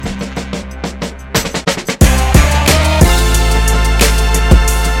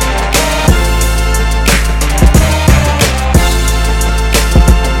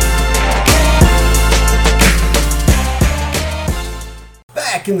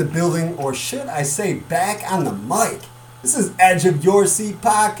in the building, or should I say back on the mic. This is Edge of Your Seat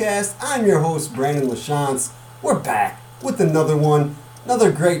Podcast. I'm your host, Brandon LaChance. We're back with another one, another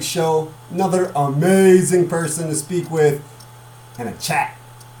great show, another amazing person to speak with, and a chat.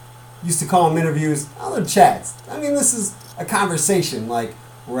 Used to call them interviews, now they're chats. I mean, this is a conversation, like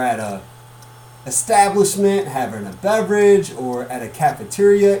we're at a establishment having a beverage, or at a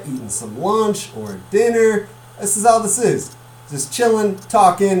cafeteria eating some lunch or dinner. This is all this is. Just chilling,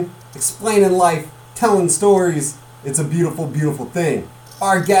 talking, explaining life, telling stories. It's a beautiful, beautiful thing.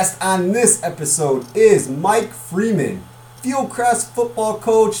 Our guest on this episode is Mike Freeman, Fieldcrest football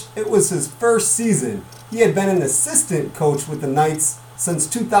coach. It was his first season. He had been an assistant coach with the Knights since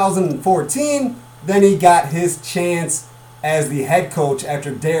 2014. Then he got his chance as the head coach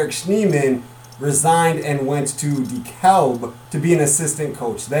after Derek Schneeman resigned and went to DeKalb to be an assistant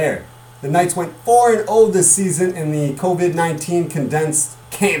coach there. The Knights went 4-0 this season in the COVID-19 condensed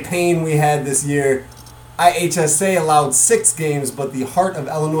campaign we had this year. IHSA allowed 6 games, but the Heart of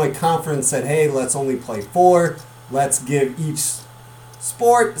Illinois Conference said, hey, let's only play 4. Let's give each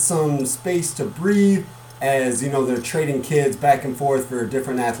sport some space to breathe, as, you know, they're trading kids back and forth for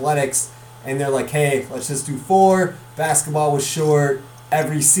different athletics. And they're like, hey, let's just do 4. Basketball was short.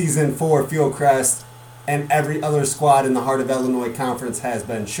 Every season for Fieldcrest and every other squad in the Heart of Illinois Conference has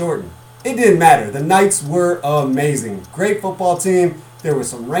been shortened. It didn't matter. The Knights were amazing. Great football team. There were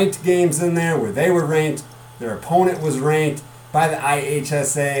some ranked games in there where they were ranked. Their opponent was ranked by the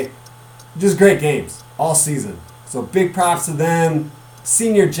IHSA. Just great games all season. So big props to them.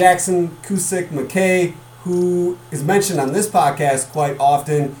 Senior Jackson Kusick McKay, who is mentioned on this podcast quite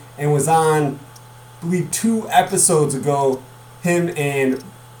often and was on, I believe, 2 episodes ago. Him and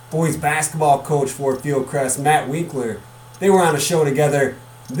boys basketball coach for Fieldcrest, Matt Winkler, they were on a show together.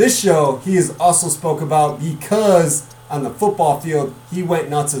 This show he has also spoke about because on the football field he went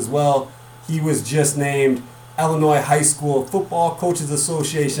nuts as well. He was just named Illinois High School Football Coaches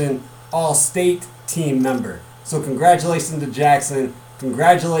Association All-State team member. So congratulations to Jackson.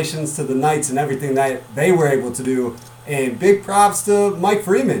 Congratulations to the Knights and everything that they were able to do. And big props to Mike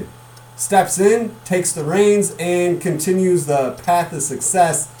Freeman. Steps in, takes the reins, and continues the path of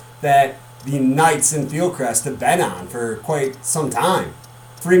success that the Knights and Fieldcrest have been on for quite some time.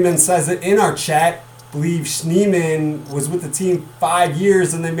 Freeman says it in our chat. I believe Schneeman was with the team 5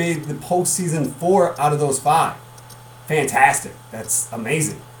 years and they made the postseason 4 out of those 5. Fantastic. That's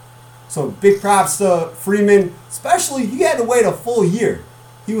amazing. So big props to Freeman, especially he had to wait a full year.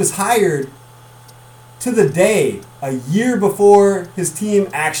 He was hired to the day, a year before his team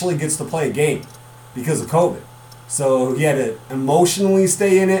actually gets to play a game because of COVID. So he had to emotionally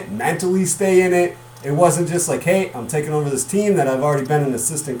stay in it, mentally stay in it. It wasn't just like, hey, I'm taking over this team that I've already been an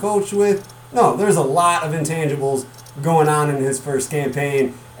assistant coach with. No, there's a lot of intangibles going on in his first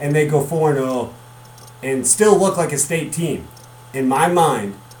campaign, and they go 4-0 and still look like a state team. In my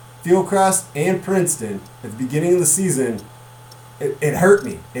mind, Fieldcrest and Princeton, at the beginning of the season, it hurt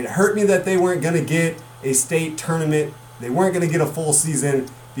me. It hurt me that they weren't going to get a state tournament. They weren't going to get a full season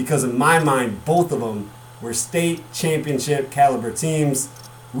because in my mind, both of them were state championship caliber teams.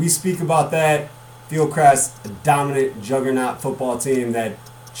 We speak about that. Fieldcrest, a dominant juggernaut football team that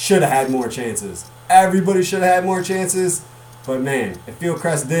should have had more chances. Everybody should have had more chances. But man, if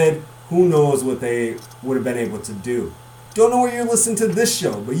Fieldcrest did, who knows what they would have been able to do. Don't know where you're listening to this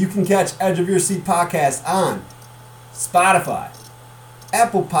show, but you can catch Edge of Your Seat Podcast on Spotify,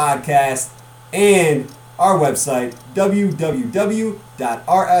 Apple Podcasts, and our website,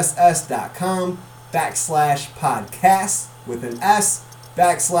 www.rss.com/podcast with an S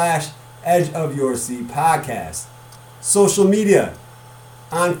 /Edge of Your Seat Podcast. Social media.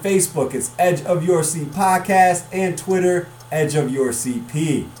 On Facebook, it's Edge of Your Seat Podcast, and Twitter, Edge of Your Seat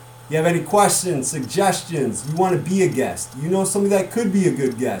P. You have any questions, suggestions, you want to be a guest, you know somebody that could be a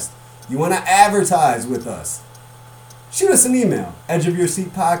good guest, you want to advertise with us, shoot us an email,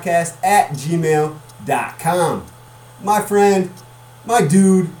 edgeofyourseatpodcast@gmail.com. My friend, my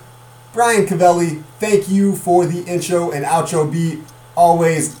dude, Brian Cavelli, thank you for the intro and outro beat.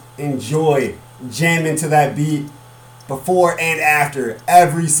 Always enjoy jamming to that beat before and after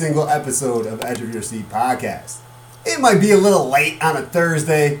every single episode of Edge of Your Seat Podcast. It might be a little late on a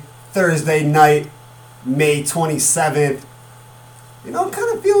Thursday night, May 27th. You know, I'm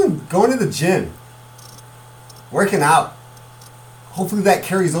kind of feeling going to the gym, working out. Hopefully that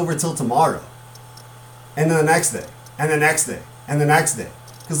carries over till tomorrow. And then the next day, and the next day, and the next day.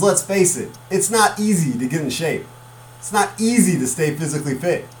 Because let's face it, it's not easy to get in shape. It's not easy to stay physically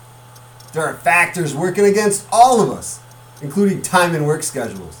fit. There are factors working against all of us, including time and work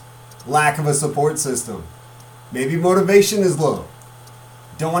schedules, lack of a support system, maybe motivation is low,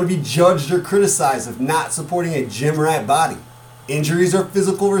 Don't want to be judged or criticized of not supporting a gym rat body, injuries, or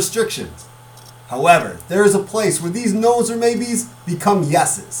physical restrictions. However, there is a place where these no's or maybes become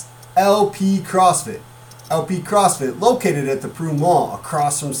yeses. LP CrossFit. LP CrossFit, located at the Prue Mall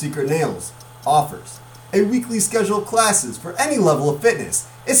across from Secret Nails, offers a weekly schedule of classes for any level of fitness.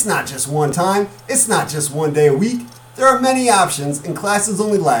 It's not just one time, it's not just one day a week. There are many options and classes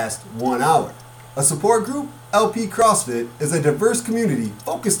only last 1 hour. A support group, LP CrossFit, is a diverse community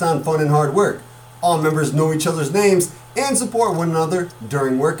focused on fun and hard work. All members know each other's names and support one another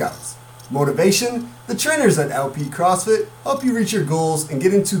during workouts. Motivation, the trainers at LP CrossFit help you reach your goals and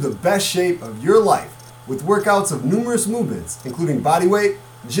get into the best shape of your life with workouts of numerous movements, including bodyweight,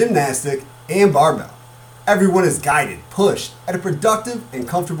 gymnastic, and barbell. Everyone is guided, pushed at a productive and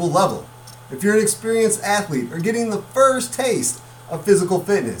comfortable level. If you're an experienced athlete or getting the first taste of physical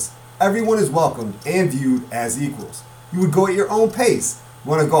fitness, everyone is welcomed and viewed as equals. You would go at your own pace.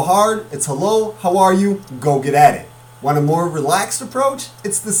 Want to go hard? It's hello, how are you? Go get at it. Want a more relaxed approach?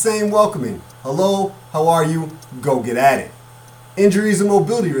 It's the same welcoming. Hello, how are you? Go get at it. Injuries and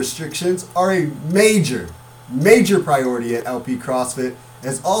mobility restrictions are a major priority at LP CrossFit,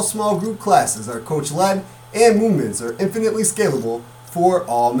 as all small group classes are coach-led and movements are infinitely scalable for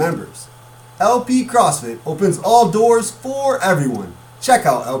all members. LP CrossFit opens all doors for everyone. Check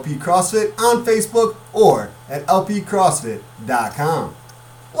out LP CrossFit on Facebook or at lpcrossfit.com.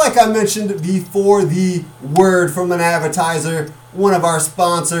 Like I mentioned before, the word from an advertiser, one of our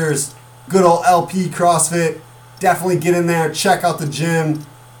sponsors, good old LP CrossFit. Definitely get in there, check out the gym.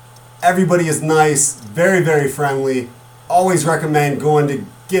 Everybody is nice, very, very friendly. Always recommend going to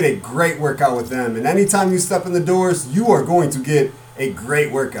get a great workout with them. And anytime you step in the doors, you are going to get a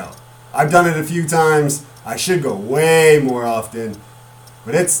great workout. I've done it a few times. I should go way more often.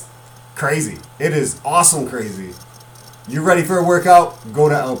 But it's crazy. It is awesome crazy. You're ready for a workout? Go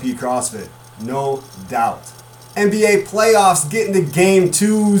to LP CrossFit. No doubt. NBA playoffs get into game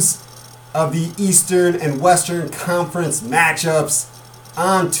twos of the Eastern and Western Conference matchups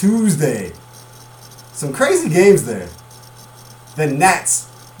on Tuesday. Some crazy games there. The Nets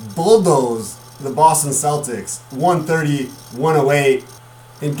bulldoze the Boston Celtics 130-108.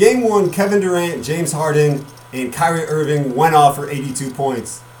 In game one, Kevin Durant, James Harden, and Kyrie Irving went off for 82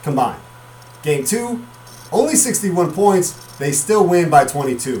 points combined. Game two, only 61 points. They still win by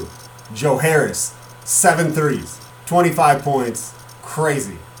 22. Joe Harris, 7 threes, 25 points.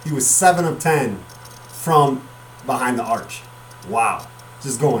 Crazy. He was 7 of 10 from behind the arch. Wow.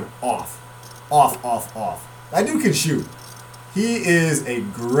 Just going off. Off. That dude can shoot. He is a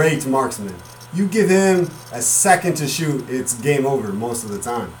great marksman. You give him a second to shoot, it's game over most of the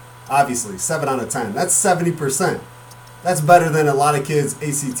time. Obviously, 7 out of 10. That's 70%. That's better than a lot of kids'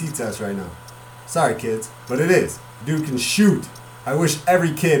 ACT tests right now. Sorry, kids, but it is. Dude can shoot. I wish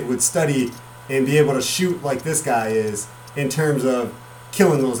every kid would study and be able to shoot like this guy is in terms of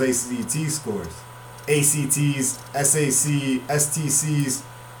killing those ACT scores. ACTs, SAC, STCs,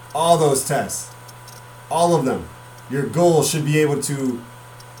 all those tests. All of them. Your goal should be able to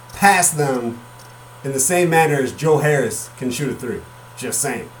pass them in the same manner as Joe Harris can shoot a 3. Just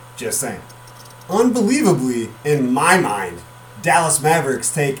saying. Unbelievably, in my mind, Dallas Mavericks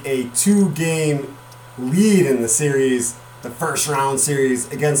take a 2-game lead in the series, the first round series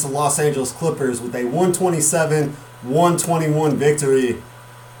against the Los Angeles Clippers with a 127-121 victory.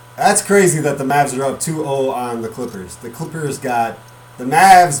 That's crazy that the Mavs are up 2-0 on the Clippers. The Clippers got the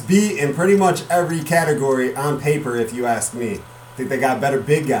Mavs beat in pretty much every category on paper, if you ask me. I think they got better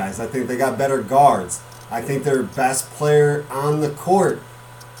big guys. I think they got better guards. I think their best player on the court.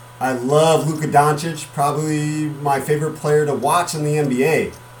 I love Luka Doncic, probably my favorite player to watch in the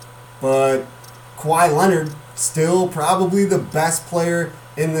NBA. But Kawhi Leonard, still probably the best player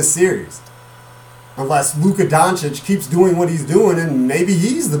in this series. Unless Luka Doncic keeps doing what he's doing and maybe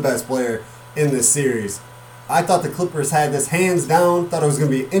he's the best player in this series. I thought the Clippers had this hands down. Thought it was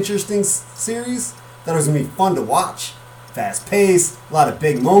going to be an interesting series. Thought it was going to be fun to watch. Fast pace, a lot of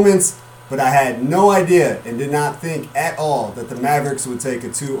big moments. But I had no idea and did not think at all that the Mavericks would take a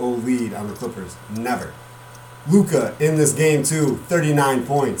 2-0 lead on the Clippers. Never. Luka in this game too, 39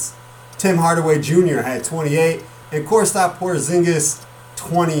 points. Tim Hardaway Jr. had 28. And Kristaps Porzingis,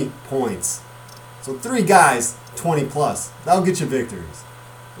 20 points. So 3 guys, 20 plus. That'll get you victories.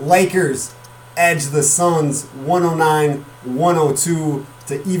 Lakers edge the Suns 109-102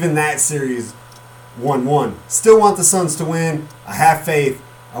 to even that series 1-1. Still want the Suns to win. I have faith.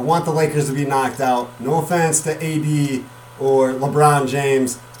 I want the Lakers to be knocked out. No offense to AD or LeBron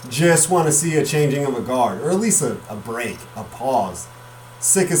James. Just want to see a changing of a guard. Or at least a break, a pause.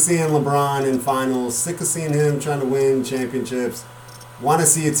 Sick of seeing LeBron in finals. Sick of seeing him trying to win championships. Want to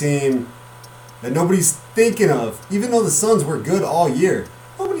see a team that nobody's thinking of, even though the Suns were good all year.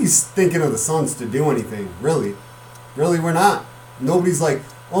 Nobody's thinking of the Suns to do anything, really. Really, we're not. Nobody's like,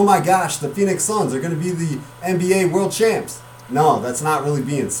 oh my gosh, the Phoenix Suns are going to be the NBA world champs. No, that's not really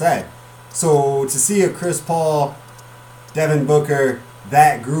being said. So to see a Chris Paul, Devin Booker,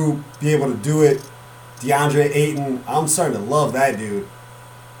 that group be able to do it, DeAndre Ayton, I'm starting to love that dude.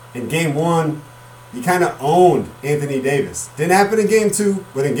 In game one, he kind of owned Anthony Davis. Didn't happen in game two,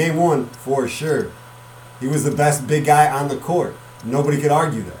 but in game one, for sure. He was the best big guy on the court. Nobody could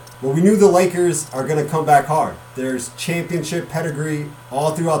argue that. But we knew the Lakers are going to come back hard. There's championship pedigree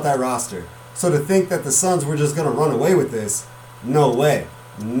all throughout that roster. So to think that the Suns were just going to run away with this, no way.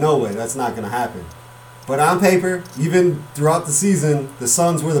 No way. That's not going to happen. But on paper, even throughout the season, the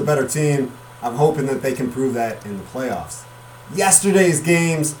Suns were the better team. I'm hoping that they can prove that in the playoffs. Yesterday's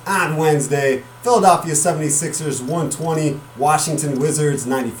games on Wednesday, Philadelphia 76ers 120, Washington Wizards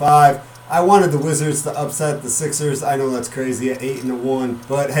 95. I wanted the Wizards to upset the Sixers. I know that's crazy at 8-1,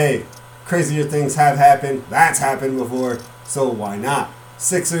 but hey, crazier things have happened. That's happened before, so why not?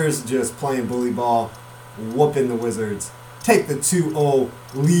 Sixers just playing bully ball, whooping the Wizards. Take the 2-0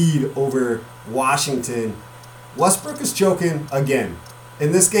 lead over Washington. Westbrook is choking again.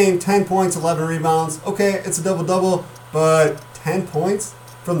 In this game, 10 points, 11 rebounds. Okay, it's a double-double, but 10 points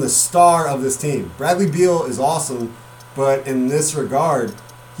from the star of this team. Bradley Beal is awesome, but in this regard,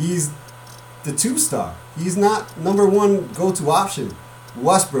 he's the 2-star. He's not number one go-to option.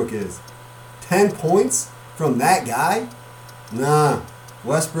 Westbrook is. 10 points from that guy? Nah,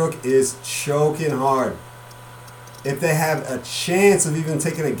 Westbrook is choking hard. If they have a chance of even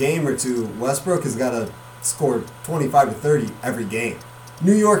taking a game or two, Westbrook has got to score 25 to 30 every game.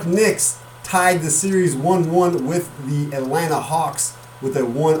 New York Knicks tied the series 1-1 with the Atlanta Hawks with a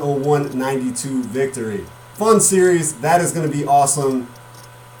 101-92 victory. Fun series. That is going to be awesome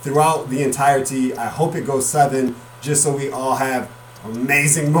throughout the entirety. I hope it goes 7 just so we all have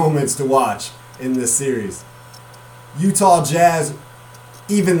amazing moments to watch in this series. Utah Jazz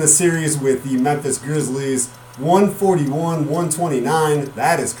even the series with the Memphis Grizzlies 141-129.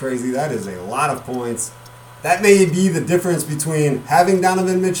 That is crazy. That is a lot of points. That may be the difference between having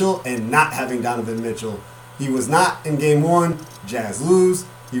Donovan Mitchell and not having Donovan Mitchell. He was not in game 1. Jazz lose.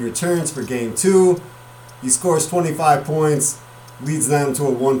 He returns for game 2. He scores 25 points, leads them to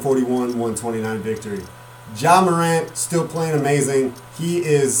a 141-129 victory. Ja Morant still playing amazing. He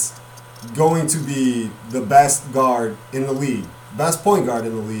is going to be the best guard in the league, best point guard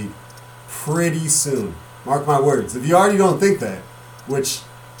in the league pretty soon. Mark my words. If you already don't think that, which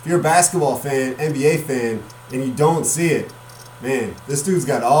if you're a basketball fan, NBA fan, and you don't see it, man, this dude's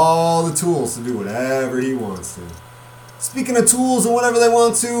got all the tools to do whatever he wants to. Speaking of tools and whatever they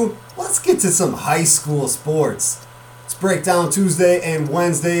want to, let's get to some high school sports. Let's break down Tuesday and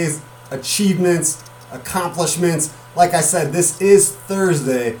Wednesday's achievements, accomplishments. Like I said, this is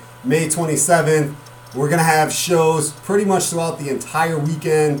Thursday, May 27th. We're going to have shows pretty much throughout the entire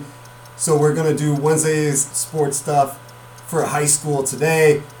weekend. So we're going to do Wednesday's sports stuff for high school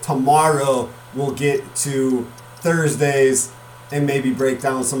today. Tomorrow we'll get to Thursdays and maybe break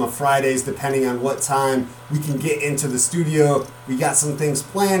down some of Fridays depending on what time we can get into the studio. We got some things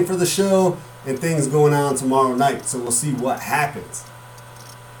planned for the show and things going on tomorrow night. So we'll see what happens.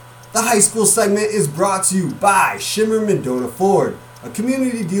 The high school segment is brought to you by Shimmer Mendota Ford, a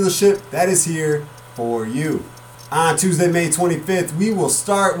community dealership that is here for you. On Tuesday, May 25th, we will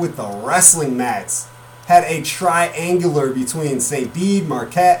start with the wrestling mats. Had a triangular between St. Bede,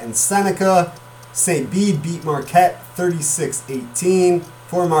 Marquette, and Seneca. St. Bede beat Marquette 36-18.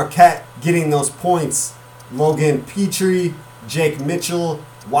 For Marquette, getting those points, Logan Petrie, Jake Mitchell,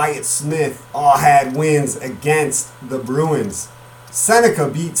 Wyatt Smith all had wins against the Bruins. Seneca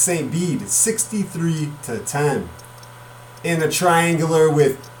beat St. Bede 63-10. In a triangular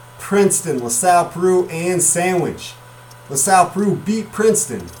with Princeton, LaSalle Peru, and Sandwich. LaSalle Peru beat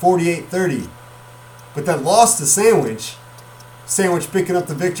Princeton 48-30, but then lost to Sandwich. Sandwich picking up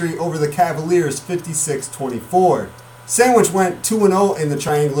the victory over the Cavaliers 56-24. Sandwich went 2-0 in the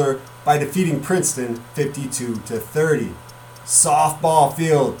triangular by defeating Princeton 52-30. Softball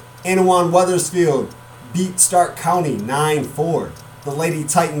field, Anawan Weathersfield beat Stark County 9-4. The Lady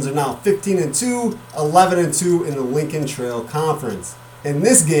Titans are now 15-2, 11-2 in the Lincoln Trail Conference. In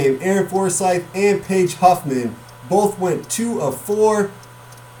this game, Aaron Forsyth and Paige Huffman both went 2 of 4.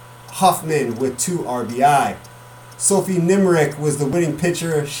 Huffman with 2 RBI. Sophie Nimerick was the winning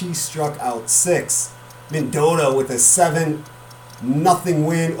pitcher. She struck out 6. Mendota with a 7-0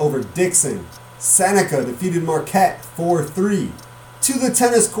 win over Dixon. Seneca defeated Marquette 4-3. To the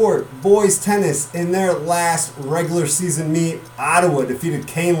tennis court, boys tennis in their last regular season meet, Ottawa defeated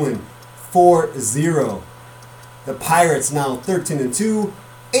Canelan 4-0. The Pirates now 13-2,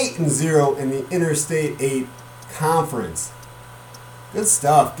 8-0 in the Interstate 8 Conference. Good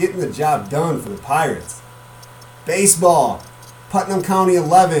stuff, getting the job done for the Pirates. Baseball, Putnam County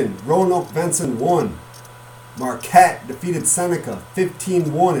 11, Roanoke Benson 1. Marquette defeated Seneca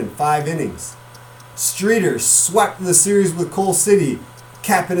 15-1 in 5 innings. Streeter swept the series with Coal City,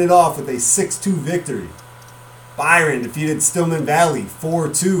 capping it off with a 6-2 victory. Byron defeated Stillman Valley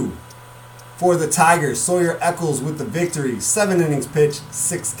 4-2. For the Tigers, Sawyer Eccles with the victory, 7 innings pitched,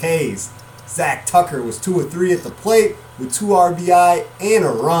 6 Ks. Zach Tucker was 2 of 3 at the plate with 2 RBI and a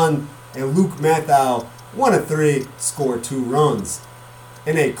run, and Luke Mathau, 1 of 3, scored 2 runs.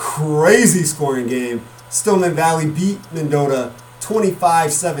 In a crazy scoring game, Stillman Valley beat Mendota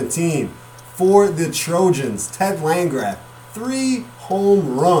 25-17. For the Trojans, Ted Landgraf, 3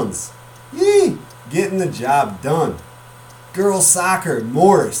 home runs. Yee! Getting the job done. Girls soccer,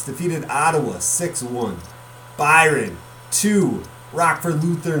 Morris defeated Ottawa 6-1. Byron 2, Rockford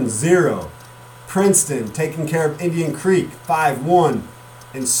Lutheran 0. Princeton taking care of Indian Creek 5-1.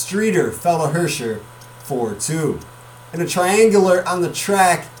 And Streeter fell to Herscher 4-2. And a triangular on the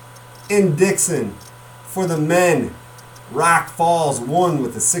track in Dixon for the men. Rock Falls won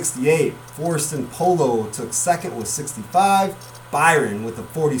with a 68. Forston Polo took second with 65. Byron with a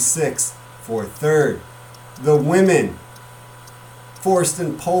 46 for third. The women,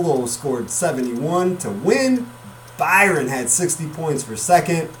 Forston Polo scored 71 to win. Byron had 60 points for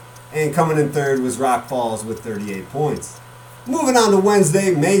second. And coming in third was Rock Falls with 38 points. Moving on to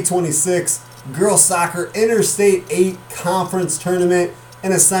Wednesday, May 26th, Girls Soccer Interstate 8 Conference Tournament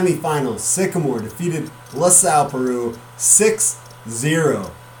in a semifinal. Sycamore defeated LaSalle Peru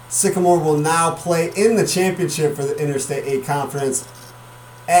 6-0. Sycamore will now play in the championship for the Interstate 8 Conference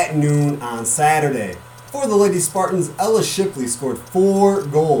at noon on Saturday. For the Lady Spartans, Ella Shipley scored 4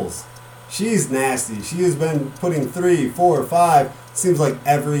 goals. She's nasty. She has been putting 3, 4, 5, seems like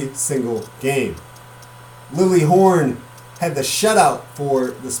every single game. Lily Horn had the shutout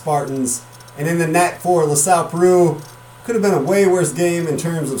for the Spartans, and in the net for LaSalle Peru. Could have been a way worse game in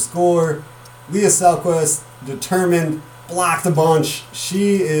terms of score. Leah Selquist, determined, blocked a bunch.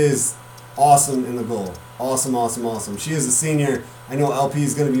 She is awesome in the goal. Awesome, awesome, awesome. She is a senior. I know LP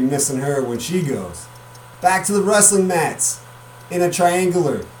is going to be missing her when she goes. Back to the wrestling mats. In a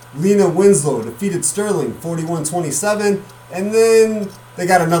triangular, Lena Winslow defeated Sterling 41-27, and then they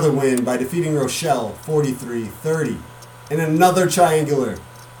got another win by defeating Rochelle 43-30. In another triangular,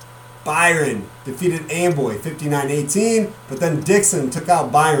 Byron defeated Amboy 59-18, but then Dixon took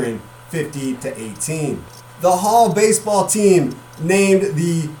out Byron 50-18. The Hall baseball team named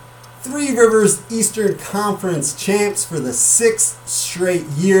the Three Rivers Eastern Conference champs for the 6th straight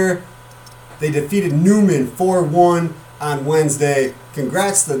year. They defeated Newman 4-1 on Wednesday.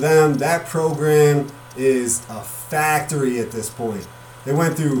 Congrats to them. That program is a factory at this point. They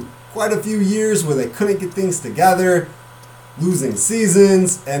went through quite a few years where they couldn't get things together, losing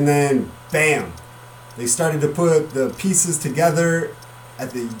seasons, and then bam, they started to put the pieces together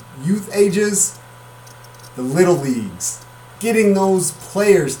at the youth ages, the little leagues, getting those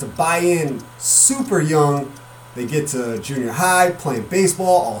players to buy in super young. They get to junior high, playing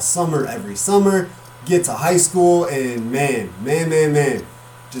baseball all summer, every summer, get to high school, and man,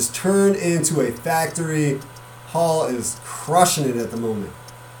 just turn into a factory. Hall is crushing it at the moment.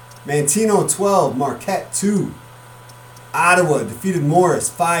 Mantino 12, Marquette 2. Ottawa defeated Morris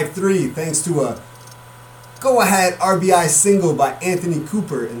 5-3 thanks to a go-ahead RBI single by Anthony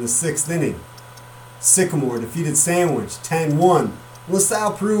Cooper in the 6th inning. Sycamore defeated Sandwich 10-1.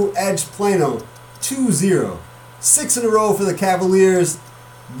 LaSalle Peru edged Plano 2-0. 6 in a row for the Cavaliers.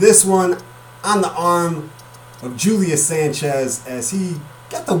 This one on the arm of Julius Sanchez as he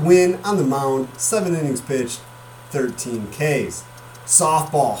got the win on the mound. 7 innings pitched, 13 Ks.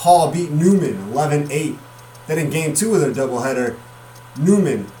 Softball, Hall beat Newman 11-8. Then in Game 2 of their doubleheader,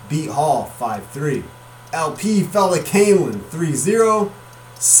 Newman beat Hall 5-3. LP fell to Canelan 3-0.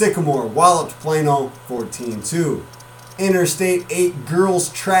 Sycamore walloped Plano 14-2. Interstate 8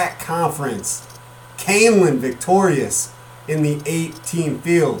 Girls Track Conference. Canelan victorious in the 8-team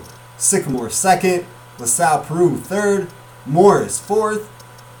field. Sycamore 2nd, LaSalle Peru 3rd, Morris 4th,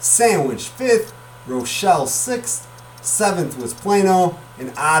 Sandwich 5th, Rochelle 6th, 7th was Plano,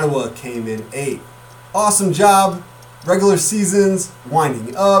 and Ottawa came in 8th. Awesome job. Regular season's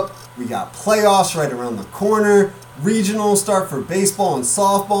winding up. We got playoffs right around the corner. Regionals start for baseball and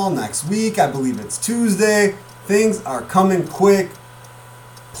softball next week. I believe it's Tuesday. Things are coming quick.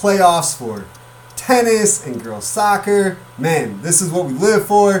 Playoffs for tennis and girls soccer. Man, this is what we live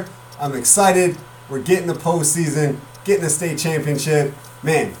for. I'm excited. We're getting the postseason, getting the state championship.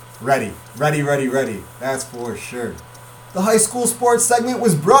 Man, ready. That's for sure. The high school sports segment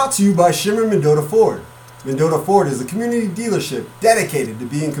was brought to you by Shimmer Mendota Ford. Mendota Ford is a community dealership dedicated to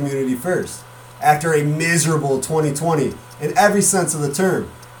being community first. After a miserable 2020 in every sense of the term,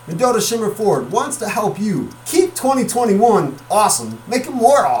 Mendota Shimmer Ford wants to help you keep 2021 awesome, make it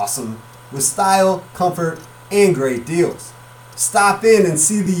more awesome with style, comfort, and great deals. Stop in and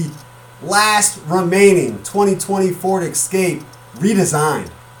see the last remaining 2020 Ford Escape redesigned,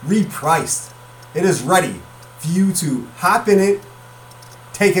 repriced. It is ready for you to hop in it,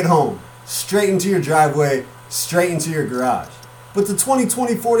 take it home, straight into your driveway, straight into your garage. But the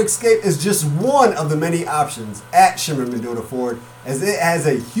 2020 Ford Escape is just one of the many options at Shimmer Mendota Ford, as it has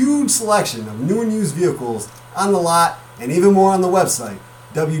a huge selection of new and used vehicles on the lot and even more on the website,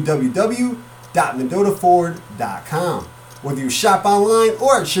 www.mendotaford.com. Whether you shop online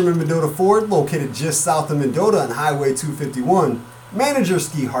or at Shimmer Mendota Ford, located just south of Mendota on Highway 251, manager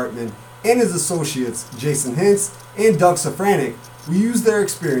Ski Hartman and his associates, Jason Hintz and Doug Safranik, will use their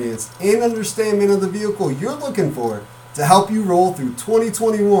experience and understanding of the vehicle you're looking for to help you roll through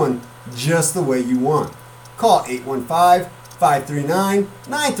 2021 just the way you want. Call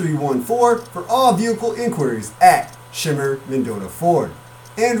 815-539-9314 for all vehicle inquiries at Shimmer Mendota Ford.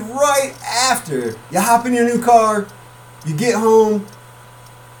 And right after you hop in your new car, you get home,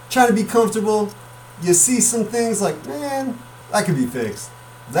 trying to be comfortable, you see some things like, man, that could be fixed.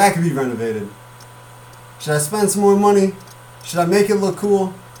 That could be renovated. Should I spend some more money? Should I make it look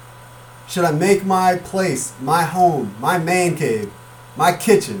cool? Should I make my place, my home, my man cave, my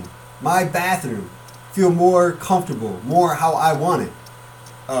kitchen, my bathroom feel more comfortable, more how I want it?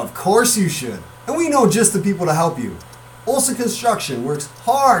 Of course you should. And we know just the people to help you. Olson Construction works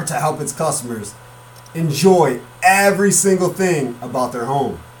hard to help its customers enjoy every single thing about their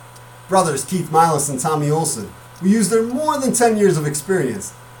home. Brothers Keith Milas and Tommy Olson will use their more than 10 years of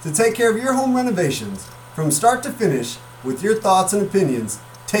experience to take care of your home renovations from start to finish with your thoughts and opinions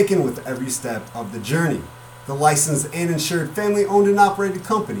taken with every step of the journey. The licensed and insured family-owned and operated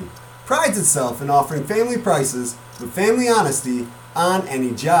company prides itself in offering family prices with family honesty on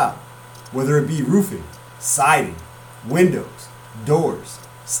any job, whether it be roofing, siding, windows, doors,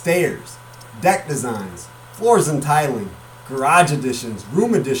 stairs, deck designs, floors and tiling, garage additions,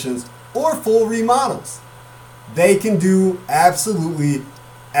 room additions, or full remodels. They can do absolutely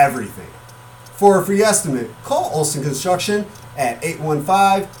everything. For a free estimate, call Olson Construction at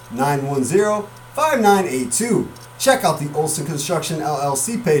 815-910-5982. Check out the Olson Construction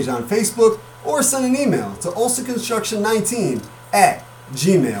LLC page on Facebook or send an email to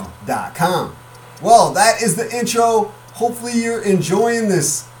olsonconstruction19@gmail.com. Well, that is the intro. Hopefully you're enjoying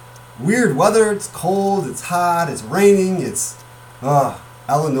this weird weather. It's cold, it's hot, it's raining, it's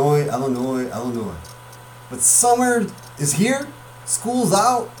Illinois. But summer is here, school's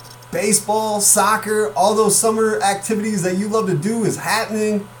out, baseball, soccer, all those summer activities that you love to do is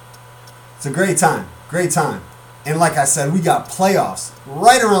happening. It's a great time. And like I said, we got playoffs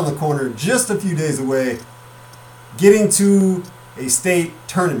right around the corner, just a few days away, getting to a state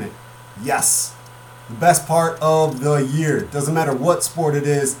tournament. Yes, the best part of the year. Doesn't matter what sport it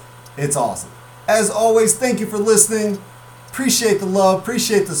is, it's awesome. As always, thank you for listening. Appreciate the love,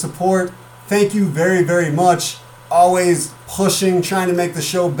 appreciate the support. Thank you very, very much. Always pushing, trying to make the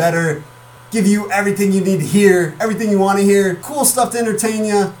show better. Give you everything you need to hear, everything you want to hear. Cool stuff to entertain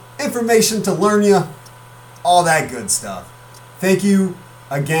you, information to learn you, all that good stuff. Thank you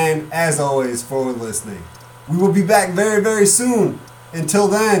again, as always, for listening. We will be back very, very soon. Until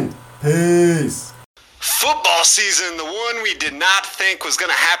then, peace. Football season, the one we did not think was going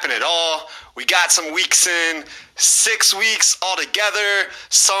to happen at all. We got some weeks in, 6 weeks altogether.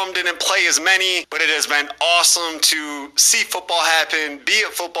 Some didn't play as many, but it has been awesome to see football happen, be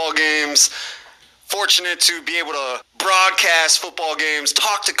at football games. Fortunate to be able to broadcast football games,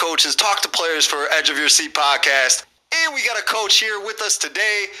 talk to coaches, talk to players for Edge of Your Seat podcast. And we got a coach here with us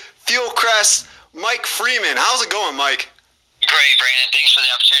today, Fieldcrest, Mike Freeman. How's it going, Mike? Great, Brandon. Thanks for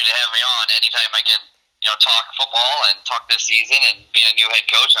the opportunity to have me on. Anytime I can, talk football and talk this season and being a new head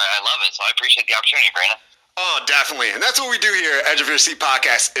coach, I love it. So I appreciate the opportunity, Brandon. Oh, definitely. And that's what we do here at Edge of Your Seat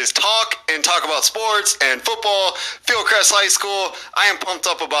podcast is talk about sports and football. Fieldcrest High School. I am pumped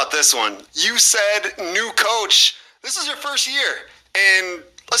up about this one. You said new coach. This is your first year. And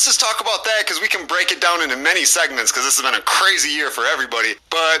let's just talk about that because we can break it down into many segments because this has been a crazy year for everybody.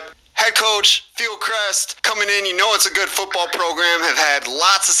 But head coach, Fieldcrest, coming in, it's a good football program, have had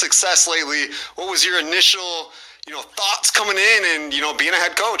lots of success lately. What was your initial, thoughts coming in and, being a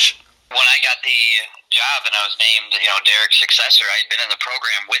head coach? When I got the job and I was named, Derek's successor, I had been in the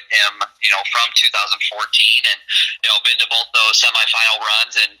program with him, from 2014 and, been to both those semifinal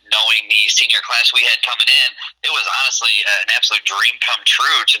runs, and knowing the senior class we had coming in, it was honestly an absolute dream come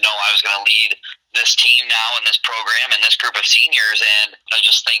true to know I was going to lead this team now and this program and this group of seniors. And I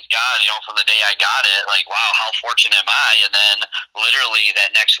just thank God, from the day I got it, like, wow, how fortunate am I? And then literally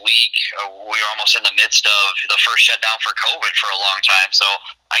that next week, we were almost in the midst of the first shutdown for COVID for a long time. So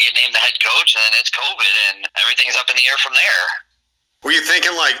I get named the head coach, and then it's COVID, and everything's up in the air from there. Were you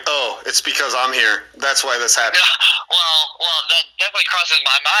thinking like, oh, it's because I'm here, that's why this happened? Well, that definitely crosses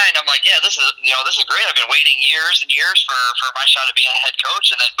my mind. I'm like, yeah, this is great. I've been waiting years and years for my shot at being a head coach,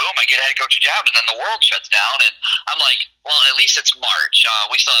 and then boom, I get a head coach job, and then the world shuts down, and I'm like, well, at least it's March.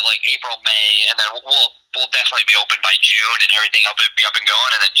 We still have like April, May, and then we'll definitely be open by June, and everything will be up and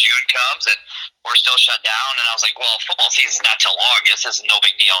going, and then June comes, and we're still shut down. And I was like, well, football season's not till August. This is no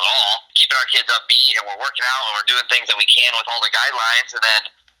big deal at all. Keeping our kids upbeat, and we're working out, and we're doing things that we can with all the guidelines, and then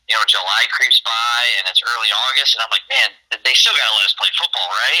July creeps by, and it's early August, and I'm like, man, they still got to let us play football,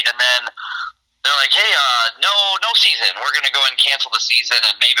 right? And then they're like, hey, no season. We're going to go and cancel the season,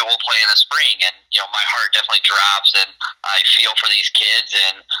 and maybe we'll play in the spring. And, my heart definitely drops, and I feel for these kids,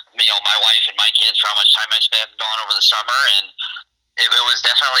 and, my wife and my kids for how much time I spent gone over the summer. And it was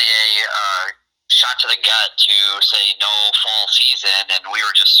definitely a shot to the gut to say no fall season, and we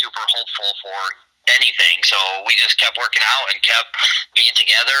were just super hopeful for anything. So we just kept working out and kept being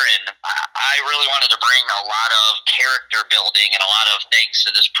together, and I really wanted to bring a lot of character building and a lot of things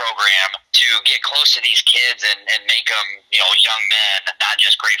to this program to get close to these kids and make them, young men, not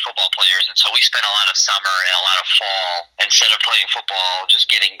just great football players. And so we spent a lot of summer and a lot of fall, instead of playing football, just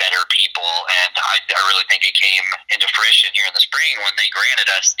getting better people. And I really think it came into fruition here in the spring when they granted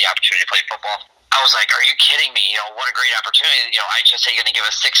us the opportunity to play football. I was like, are you kidding me? What a great opportunity. IHSA going to give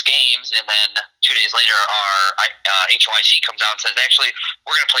us 6 games, and then 2 days later our HYC comes out and says, actually,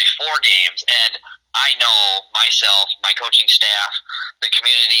 we're going to play 4 games. And I know myself, my coaching staff, the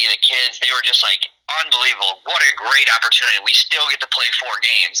community, the kids, they were just like, unbelievable. What a great opportunity. We still get to play 4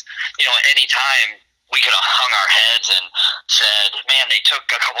 games. Any time we could have hung our heads and said, man, they took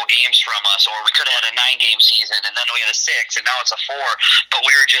a couple games from us, or we could have had a 9-game season, and then we had a 6, and now it's a 4. But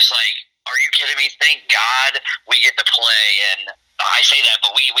we were just like, are you kidding me? Thank God we get to play. And I say that,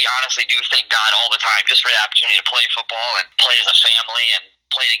 but we honestly do thank God all the time just for the opportunity to play football and play as a family and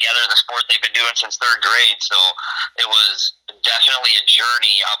play together the sport they've been doing since 3rd grade. So it was definitely a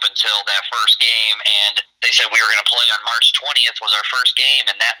journey up until that first game. And they said we were going to play on March 20th was our first game,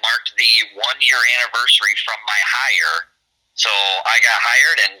 and that marked the 1-year anniversary from my hire. So I got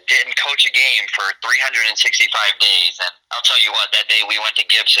hired and didn't coach a game for 365 days. And I'll tell you what, that day we went to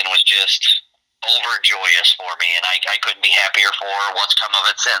Gibson was just overjoyous for me, and I couldn't be happier for what's come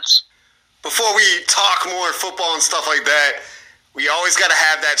of it since. Before we talk more football and stuff like that, we always got to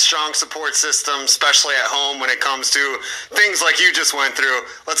have that strong support system, especially at home when it comes to things like you just went through.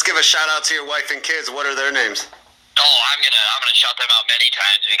 Let's give a shout out to your wife and kids. What are their names? Oh, I'm gonna shout them out many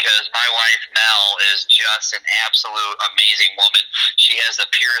times, because my wife Mel is just an absolute amazing woman. She has the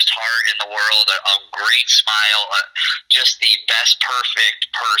purest heart in the world, a great smile, just the best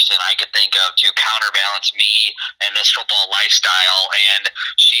perfect person I could think of to counterbalance me and this football lifestyle. And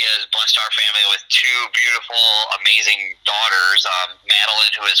she has blessed our family with 2 beautiful, amazing daughters,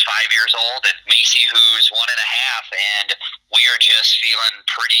 Madeline, who is 5 years old, and Macy, who's 1.5. And we are just feeling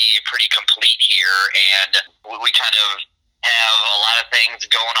pretty complete here, and we kind of have a lot of things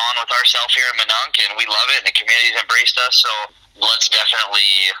going on with ourselves here in Minonk, and we love it, and the community's embraced us. So let's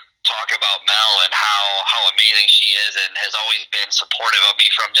definitely talk about Mel and how amazing she is, and has always been supportive of me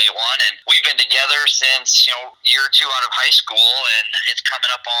from day one. And we've been together since year 2 out of high school, and it's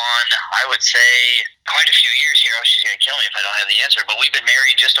coming up on, I would say, quite a few years here. She's gonna kill me if I don't have the answer, but we've been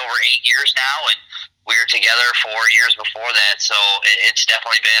married just over 8 years now, and we were together 4 years before that. So it's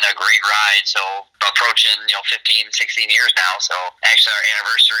definitely been a great ride. So approaching 15, 16 years now. So actually our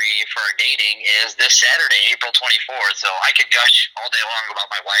anniversary for our dating is this Saturday, April 24th. So I could gush all day long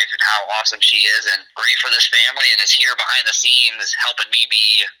about my wife and how awesome she is, and great for this family, and is here behind the scenes helping me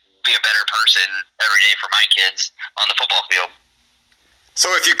be a better person every day for my kids on the football field. So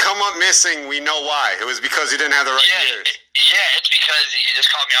if you come up missing, we know why. It was because you didn't have the right years. Yeah, it's because you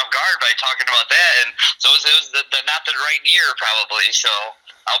just caught me off guard by talking about that, and so it was the not the right year probably. So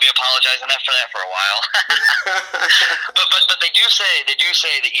I'll be apologizing for that for a while. but they do say the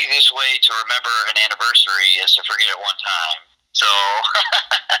easiest way to remember an anniversary is to forget it one time. So.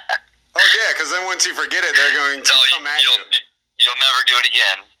 Oh yeah, because then once you forget it, they're going to come at you. You'll never do it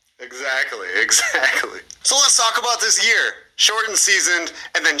again. Exactly. So let's talk about this year. shortened season,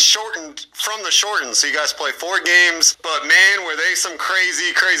 and then shortened from the shortened. So you guys play 4 games, but man, were they some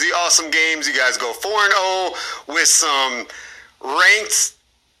crazy, crazy awesome games. You guys go 4-0 with some ranked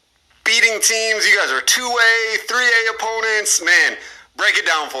beating teams. You guys are 2A, 3A opponents. Man, break it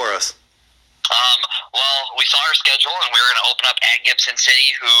down for us. Well, we saw our schedule, and we were going to open up at Gibson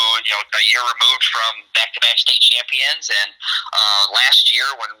City, who, a year removed from back-to-back state champions. And last year,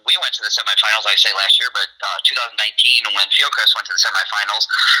 when we went to the semifinals, I say last year, but 2019, when Fieldcrest went to the semifinals,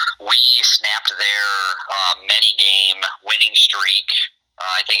 we snapped their many-game winning streak.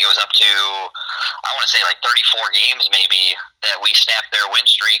 I think it was up to, I want to say like 34 games maybe, that we snapped their win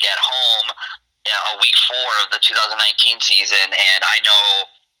streak at home week 4 of the 2019 season. And I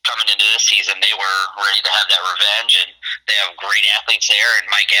know coming into this season, they were ready to have that revenge, and they have great athletes there, and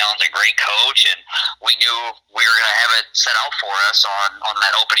Mike Allen's a great coach, and we knew we were going to have it set out for us on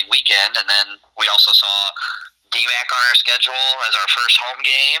that opening weekend. And then we also saw DMAC on our schedule as our first home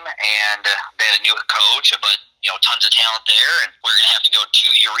game, and they had a new coach, but tons of talent there, and we're going to have to go to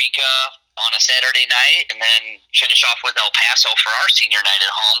Eureka on a Saturday night and then finish off with El Paso for our senior night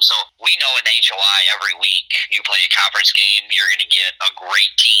at home. So we know in the HOI every week you play a conference game, you're going to get a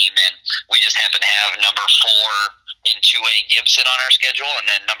great team, and we just happen to have number 4 in 2A Gibson on our schedule, and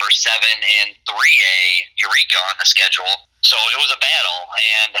then number 7 in 3A Eureka on the schedule. So it was a battle,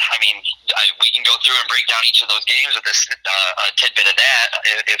 and we can go through and break down each of those games with this tidbit of that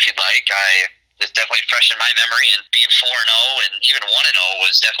if you'd like. It's definitely fresh in my memory, and being 4-0 and even 1-0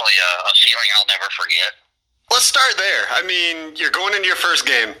 was definitely a feeling I'll never forget. Let's start there. You're going into your first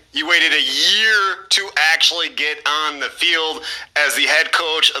game. You waited a year to actually get on the field as the head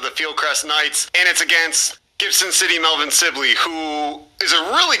coach of the Fieldcrest Knights, and it's against Gibson City Melvin Sibley, who is a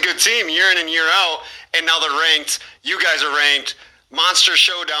really good team year in and year out, and now they're ranked. You guys are ranked. Monster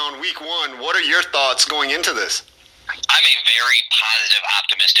Showdown week 1. What are your thoughts going into this? I'm a very positive,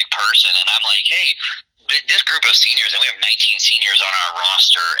 optimistic person, and I'm like, hey, this group of seniors, and we have 19 seniors on our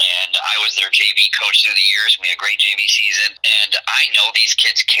roster, and I was their JV coach through the years, and we had a great JV season, and I know these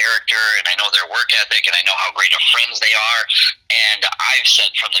kids' character, and I know their work ethic, and I know how great of friends they are, and I've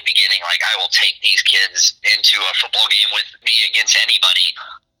said from the beginning, like, I will take these kids into a football game with me against anybody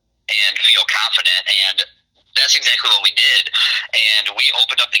and feel confident, and that's exactly what we did. And we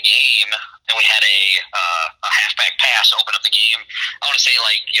opened up the game, and we had a halfback pass open up the game. I want to say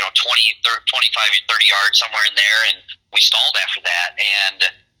 20, 25, 30 yards, somewhere in there, and we stalled after that and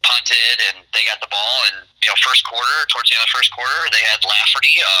punted, and they got the ball. And first quarter, towards the end of the first quarter, they had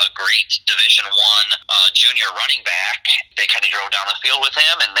Lafferty, a great Division I junior running back. They kind of drove down the field with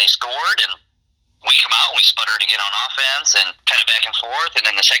him, and they scored, and we come out and we sputtered again on offense and kind of back and forth. And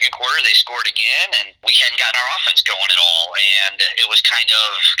in the second quarter, they scored again, and we hadn't gotten our offense going at all. And it was kind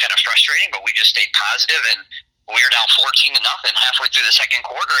of frustrating, but we just stayed positive, and we were down 14-0 halfway through the second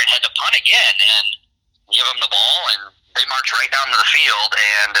quarter and had to punt again and give them the ball. And they marched right down to the field,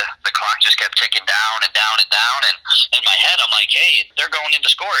 and the clock just kept ticking down and down and down. And in my head, I'm like, hey, they're going in to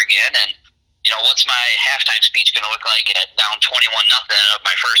score again. And what's my halftime speech going to look like at down 21-0 of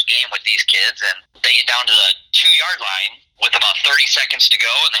my first game with these kids? And they get down to the 2-yard line with about 30 seconds to go,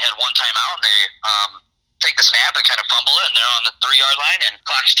 and they had one timeout, and they take the snap and kind of fumble it, and they're on the 3-yard line, and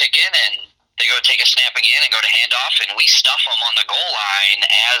clock's ticking, and they go take a snap again and go to handoff, and we stuff them on the goal line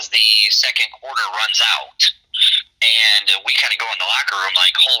as the second quarter runs out. And we kind of go in the locker room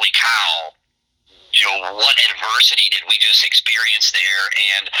like, holy cow, what adversity did we just experience there?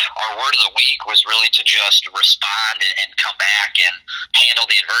 And our word of the week was really to just respond and come back and handle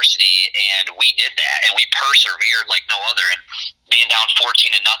the adversity. And we did that, and we persevered like no other. And being down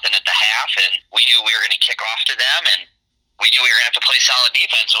 14-0 at the half, and we knew we were going to kick off to them, and we knew we were going to have to play solid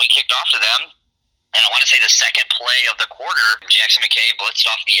defense, and we kicked off to them. And I want to say the second play of the quarter, Jackson McKay blitzed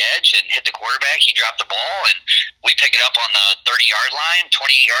off the edge and hit the quarterback. He dropped the ball, and we pick it up on the 30-yard line,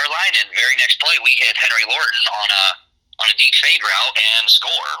 28-yard line, and very next play we hit Henry Lorton on a deep fade route and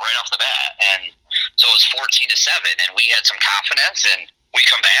score right off the bat. And so it was 14-7, and we had some confidence, and we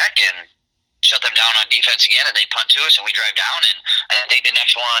come back and shut them down on defense again, and they punt to us, and we drive down. And I think the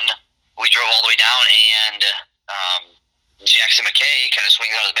next one we drove all the way down, and Jackson McKay kind of swings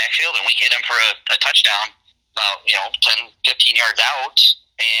out of the backfield, and we hit him for a touchdown about 10, 15 yards out,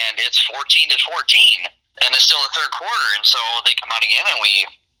 and it's 14-14, and it's still the third quarter. And so they come out again, and we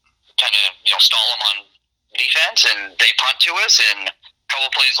kind of stall them on defense, and they punt to us, and a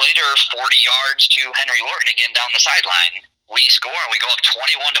couple plays later, 40 yards to Henry Lorton again down the sideline. We score, and we go up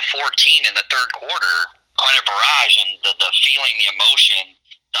 21-14 in the third quarter. Quite a barrage, and the feeling, the emotion,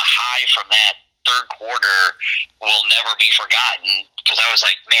 the high from that third quarter will never be forgotten, because I was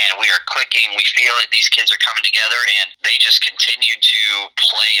like, man, we are clicking. We feel it. These kids are coming together, and they just continued to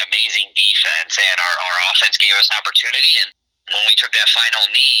play amazing defense, and our offense gave us opportunity. And when we took that final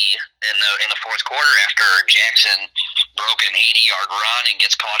knee in the fourth quarter after Jackson broke an 80-yard run and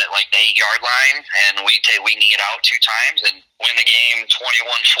gets caught at like the 8-yard line, and we knee it out 2 times and win the game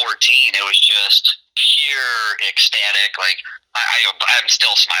 21-14, it was just pure ecstatic. Like, I'm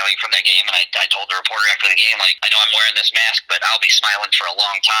still smiling from that game, and I told the reporter after the game, like, I know I'm wearing this mask, but I'll be smiling for a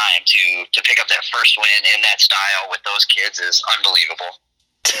long time. To pick up that first win in that style with those kids is unbelievable.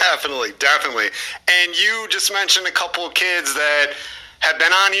 Definitely. And you just mentioned a couple of kids that have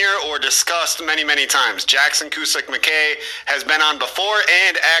been on here or discussed many, many times. Jackson Cusick McKay has been on before,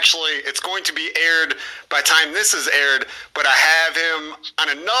 and actually it's going to be aired by the time this is aired, but I have him on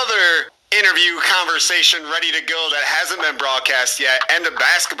another interview conversation ready to go that hasn't been broadcast yet. End of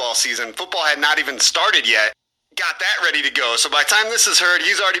basketball season. Football had not even started yet. Got that ready to go. So by the time this is heard,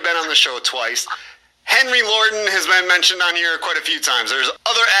 he's already been on the show twice. Henry Lorton has been mentioned on here quite a few times. There's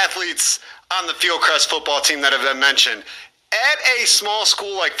other athletes on the Fieldcrest football team that have been mentioned. At a small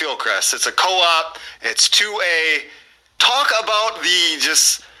school like Fieldcrest, it's a co-op, it's 2A. Talk about the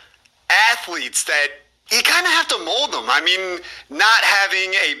just athletes that you kind of have to mold them. I mean, not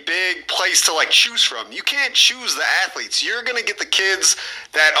having a big place to like choose from. You can't choose the athletes. You're going to get the kids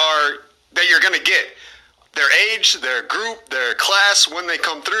that you're going to get. Their age, their group, their class when they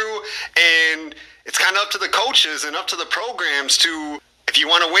come through, and it's kind of up to the coaches and up to the programs to, if you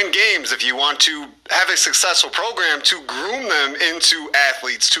want to win games, if you want to have a successful program, to groom them into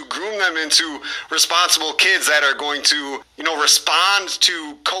athletes, to groom them into responsible kids that are going to, respond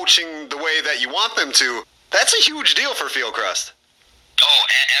to coaching the way that you want them to. That's a huge deal for Fieldcrest. Oh,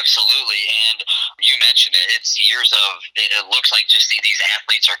 absolutely. And you mentioned it. It's years of, it looks like just these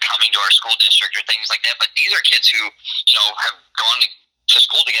athletes are coming to our school district or things like that. But these are kids who, have gone to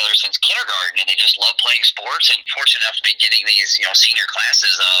school together since kindergarten, and they just love playing sports, and fortunate enough to be getting these, senior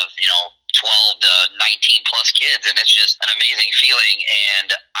classes of, 12 to 19 plus kids. And it's just an amazing feeling. And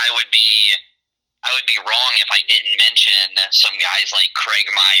I would be wrong if I didn't mention some guys like Craig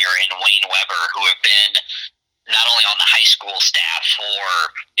Meyer and Wayne Weber, who have been not only on the high school staff for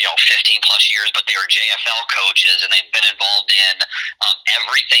 15 plus years, but they were JFL coaches, and they've been involved in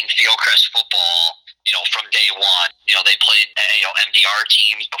everything Fieldcrest football from day one. They played MDR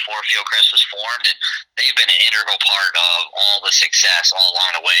teams before Fieldcrest was formed, and they've been an integral part of all the success all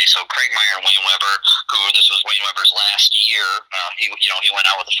along the way. So Craig Meyer and Wayne Weber, who this was Wayne Weber's last year, he went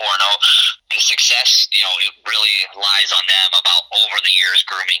out with a 4-0. The success, it really lies on them about over the years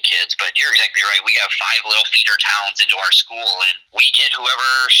grooming kids. But you're exactly right. We got 5 little feeder towns into our school, and we get whoever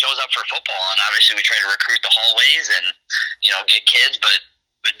shows up for football. And obviously we try to recruit the hallways and, get kids, but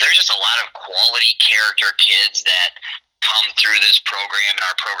there's just a lot of quality character kids that come through this program, and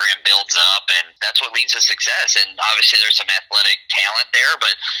our program builds up, and that's what leads to success. And obviously there's some athletic talent there,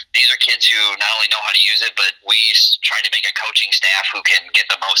 but these are kids who not only know how to use it, but we try to make a coaching staff who can get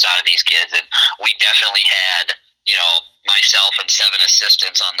the most out of these kids. And we definitely had myself and 7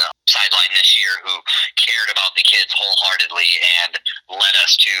 assistants on the sideline this year who cared about the kids wholeheartedly and led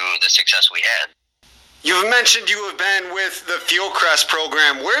us to the success we had. You've mentioned you have been with the Fieldcrest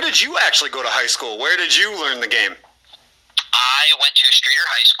program. Where did you actually go to high school? Where did you learn the game? I went to Streeter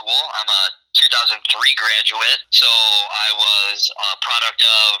High School. I'm a 2003 graduate, so I was a product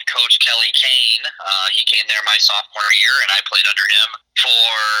of Coach Kelly Kane. He came there my sophomore year, and I played under him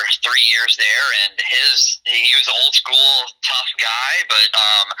for 3 years there. And he was an old school, tough guy, but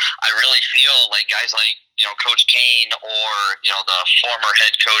I really feel like guys like Coach Kane or the former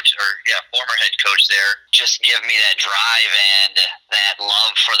head coach there just give me that drive and that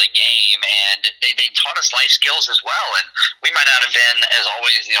love for the game, and they taught us life skills as well. And we might not have been, as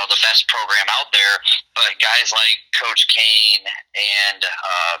always, the best program out there, but guys like Coach Kane and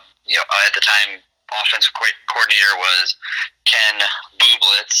at the time offensive coordinator was Ken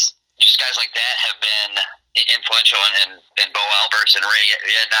Bublitz. Just guys like that have been influential, and Bo Alberts and Ray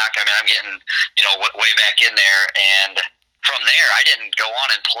Yednock. I mean, I'm getting way back in there, and from there I didn't go on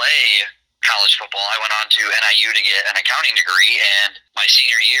and play college football. I went on to NIU to get an accounting degree, and my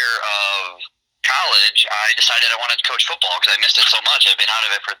senior year of college I decided I wanted to coach football because I missed it so much. I've been out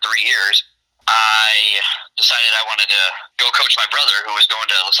of it for 3 years. I decided I wanted to go coach my brother, who was going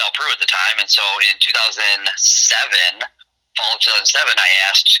to LaSalle Peru at the time, and so in 2007 fall of 2007, I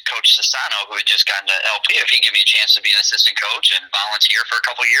asked Coach Sassano, who had just gotten to LP, if he'd give me a chance to be an assistant coach and volunteer for a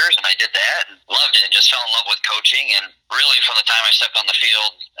couple of years, and I did that and loved it and just fell in love with coaching. And really, from the time I stepped on the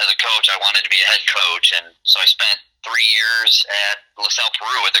field as a coach, I wanted to be a head coach, and so I spent 3 years at LaSalle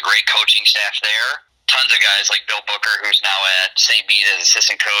Peru with a great coaching staff there. Tons of guys like Bill Booker, who's now at St. Bede as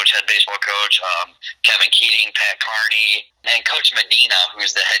assistant coach, head baseball coach, Kevin Keating, Pat Carney, and Coach Medina,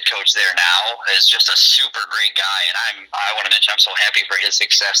 who's the head coach there now, is just a super great guy. And I want to mention I'm so happy for his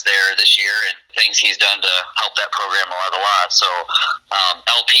success there this year and things he's done to help that program a lot. So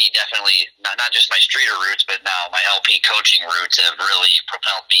LP definitely, not just my Streeter roots, but now my LP coaching roots have really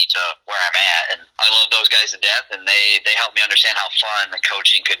propelled me to where I'm at. And I love those guys to death, and they helped me understand how fun the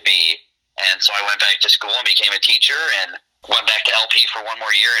coaching could be. And so I went back to school and became a teacher and went back to LP for one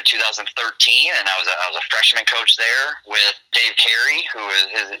more year in 2013. And I was a freshman coach there with Dave Carey, who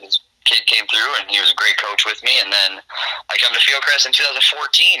his kid came through, and he was a great coach with me. And then I come to Fieldcrest in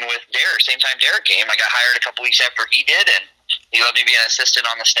 2014 with Derek. Same time Derek came, I got hired a couple weeks after he did, and he let me be an assistant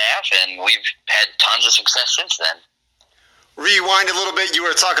on the staff. And we've had tons of success since then. Rewind a little bit. You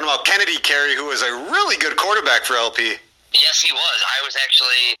were talking about Kennedy Carey, who was a really good quarterback for LP. Yes, he was. I was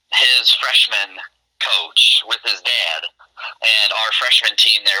actually his freshman coach with his dad. And our freshman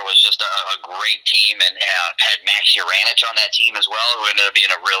team there was just a great team, and had Max Uranich on that team as well, who ended up being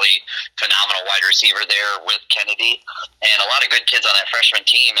a really phenomenal wide receiver there with Kennedy. And a lot of good kids on that freshman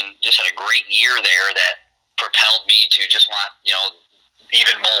team, and just had a great year there that propelled me to just want,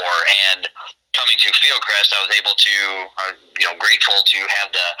 even more. And coming to Fieldcrest, I was able to, grateful to have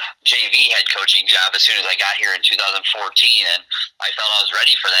the JV head coaching job as soon as I got here in 2014, and I felt I was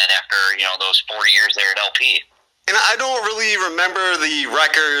ready for that after, those 4 years there at LP. And I don't really remember the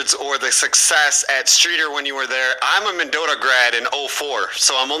records or the success at Streeter when you were there. I'm a Mendota grad in 2004,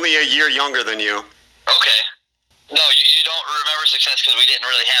 so I'm only a year younger than you. Okay. No, you don't remember success because we didn't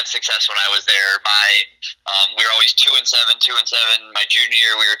really have success when I was there. We were always 2-7, 2-7. My junior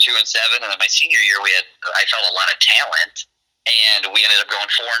year we were 2-7, and then my senior year I felt a lot of talent, and we ended up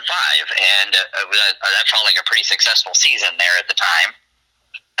going 4-5, and that felt like a pretty successful season there at the time.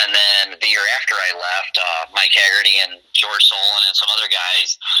 And then the year after I left, Mike Haggerty and George Solon and some other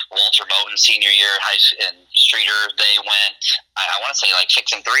guys, Walter Moten senior year in Streeter, they went, I want to say like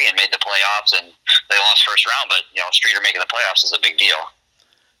 6-3 and made the playoffs, and they lost first round, but Streeter making the playoffs is a big deal.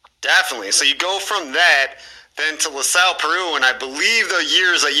 Definitely. So you go from that then to LaSalle Peru, and I believe the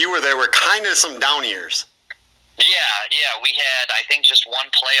years that you were there were kind of some down years. Yeah. We had, I think, just one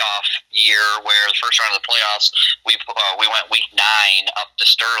playoff year where the first round of the playoffs, we went week 9 up to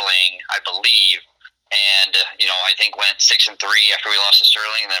Sterling, I believe, and I think went 6-3 after we lost to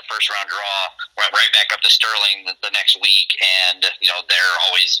Sterling, and then first round draw went right back up to Sterling the next week, and they're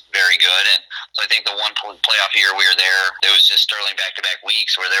always very good. And so I think the one playoff year we were there, it was just Sterling back-to-back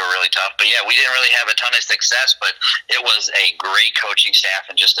weeks where they were really tough. But yeah, we didn't really have a ton of success, but it was a great coaching staff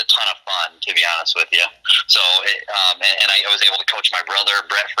and just a ton of fun, to be honest with you. So I was able to coach my brother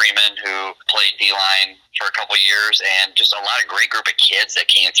Brett Freeman, who played D-line for a couple years, and just a lot of great group of kids that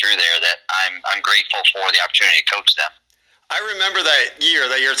came through there that I'm grateful for the opportunity to coach them. I remember that year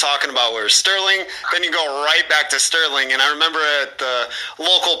that you're talking about where Sterling, then you go right back to Sterling, and I remember at the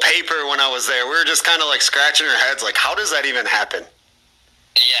local paper when I was there, we were just kind of like scratching our heads like, how does that even happen?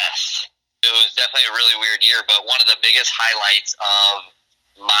 Yes, it was definitely a really weird year, but one of the biggest highlights of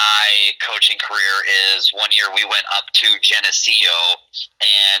my coaching career is one year we went up to Geneseo,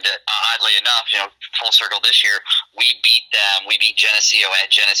 and oddly enough, full circle this year, we beat them. We beat Geneseo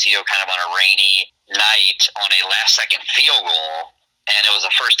at Geneseo kind of on a rainy night on a last-second field goal, and it was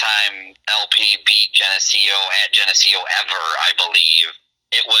the first time LP beat Geneseo at Geneseo ever, I believe.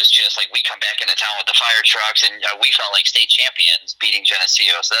 It was just like we come back into town with the fire trucks, and we felt like state champions beating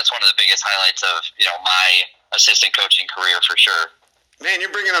Geneseo. So that's one of the biggest highlights of my assistant coaching career for sure. Man,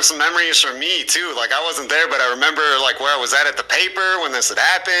 you're bringing up some memories for me, too. Like, I wasn't there, but I remember, like, where I was at the paper when this had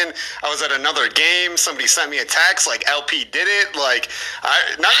happened. I was at another game. Somebody sent me a text, like, LP did it. Like,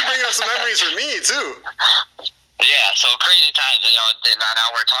 now you're bringing up some memories for me, too. Yeah, so crazy times, and now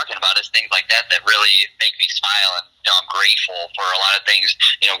we're talking about is things like that really make me smile, and I'm grateful for a lot of things,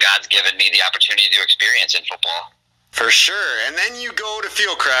 God's given me the opportunity to experience in football. For sure. And then you go to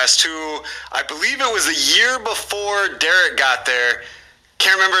Fieldcrest, who I believe it was a year before Derek got there.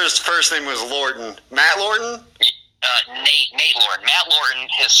 Can't remember his first name was Lorton. Matt Lorton? Nate Lorton. Matt Lorton,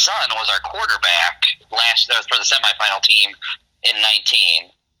 his son, was our quarterback for the semifinal team in 19.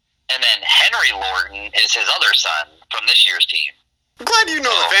 And then Henry Lorton is his other son from this year's team. I'm glad you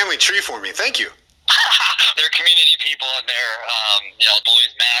know the family tree for me. Thank you. They're community people, and they're,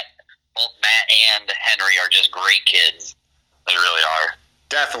 boys, both Matt and Henry are just great kids. They really are.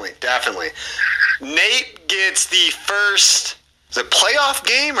 Definitely. Nate gets the first, is it playoff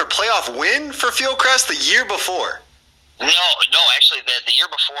game or playoff win for Fieldcrest the year before? No, actually, the year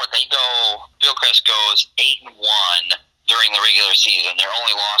before, Fieldcrest goes 8-1 during the regular season. Their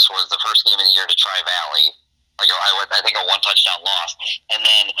only loss was the first game of the year to Tri-Valley. I think a one-touchdown loss. And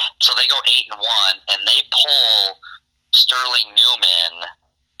then, so they go 8-1, and they pull Sterling Newman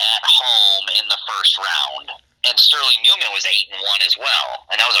at home in the first round. And Sterling Newman was 8-1 as well,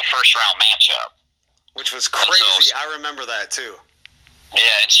 and that was a first-round matchup. Which was crazy. I remember that, too.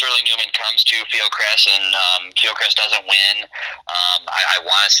 Yeah, and Sterling Newman comes to Fieldcrest, and Fieldcrest doesn't win. I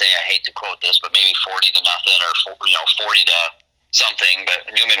want to say, I hate to quote this, but maybe 40-0 or 40 to something. But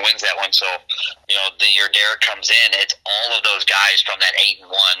Newman wins that one. So, the year Derek comes in, it's all of those guys from that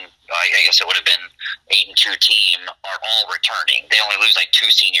 8-1. I guess it would have been 8-2 team are all returning. They only lose like 2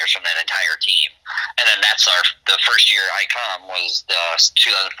 seniors from that entire team, and then that's the first year I come was the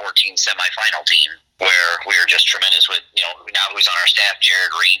 2014 semifinal team, where we were just tremendous with, now who's on our staff,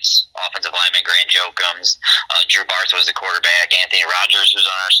 Jared Reitz, offensive lineman, Grant Jokums, Drew Barth was the quarterback, Anthony Rogers, who's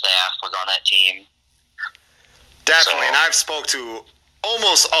on our staff, was on that team. Definitely, and I've spoke to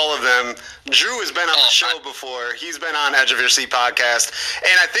almost all of them. Drew has been on the show before. He's been on Edge of Your Seat podcast,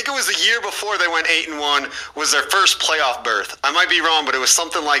 and I think it was the year before they went 8-1 was their first playoff berth. I might be wrong, but it was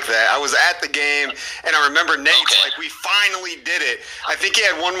something like that. I was at the game, and I remember Nate's like, we finally did it. I think he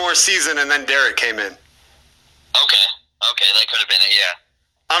had one more season, and then Derek came in. Okay, that could have been it, yeah.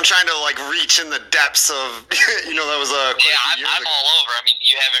 I'm trying to reach in the depths of, that was a I'm all over. I mean,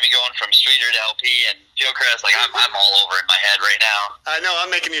 you having me going from Streeter to LP and Fieldcrest, I'm all over in my head right now. I know, I'm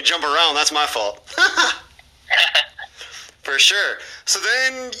making you jump around. That's my fault. For sure. So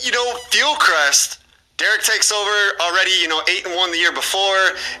then, Fieldcrest, Derek takes over already, 8-1 the year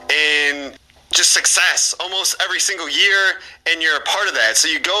before, and just success almost every single year, and you're a part of that. So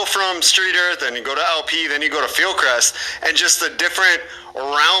you go from Streeter, then you go to LP, then you go to Fieldcrest, and just the different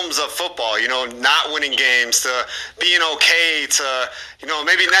realms of football, not winning games to being okay to,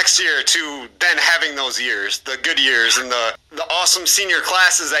 maybe next year to then having those years, the good years, and the awesome senior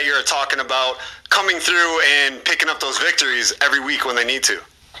classes that you're talking about coming through and picking up those victories every week when they need to.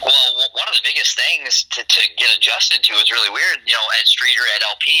 Well, one of the biggest things to get adjusted to is really weird, at Streeter, at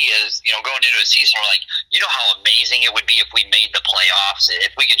LP is, going into a season, we're like, how amazing it would be if we made the playoffs,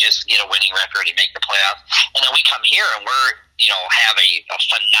 if we could just get a winning record and make the playoffs. And then we come here and we're, have a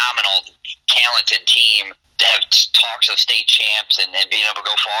phenomenal, talented team to have talks of state champs and being able to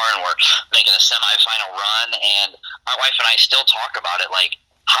go far, and we're making a semifinal run. And my wife and I still talk about it,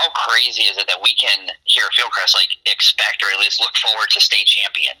 how crazy is it that we can, here at Fieldcrest, expect or at least look forward to state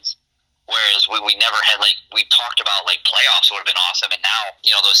champions? Whereas we never had, we talked about, playoffs would have been awesome. And now,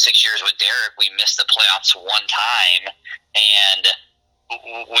 those 6 years with Derek, we missed the playoffs one time. And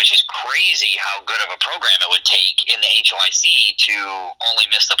which is crazy how good of a program it would take in the HOIC to only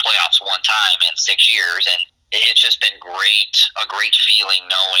miss the playoffs one time in 6 years. And it's just been a great feeling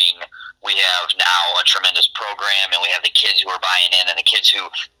knowing we have now a tremendous program, and we have the kids who are buying in, and the kids who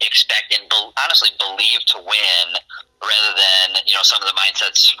expect and honestly believe to win, rather than some of the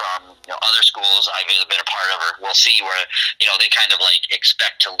mindsets from other schools I've either been a part of or we'll see where they kind of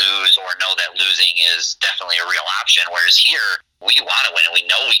expect to lose or know that losing is definitely a real option. Whereas here we want to win, and we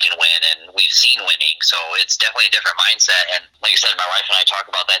know we can win, and we've seen winning, so it's definitely a different mindset. And like I said, my wife and I talk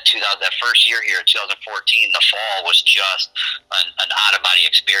about that that first year here, 2014, the fall was just an out of body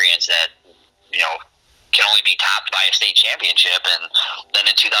experience that can only be topped by a state championship. And then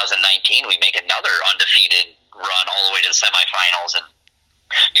in 2019 we make another undefeated run all the way to the semifinals, and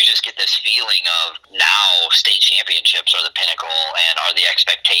you just get this feeling of now state championships are the pinnacle and are the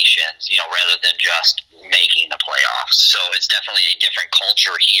expectations, rather than just making the playoffs. So it's definitely a different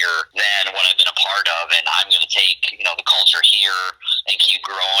culture here than what I've been a part of, and I'm going to take, the culture here and keep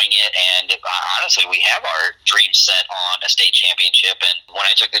growing it. And honestly, we have our dreams set on a state championship. And when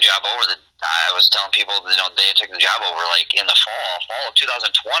I took the job over, I was telling people, they took the job over in the fall of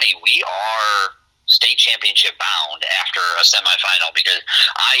 2020, we are state championship bound after a semifinal, because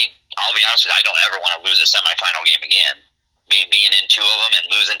I'll be honest with you, I don't ever want to lose a semifinal game again. Being in 2 of them and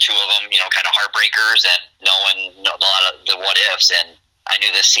losing 2 of them, kind of heartbreakers, and knowing a lot of the what ifs. And I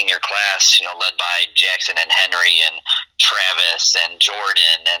knew this senior class, led by Jackson and Henry and Travis and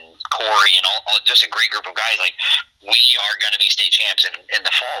Jordan and Corey and all just a great group of guys. We are going to be state champs. And in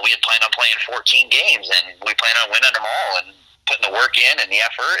the fall, we had planned on playing 14 games, and we planned on winning them all and putting the work in and the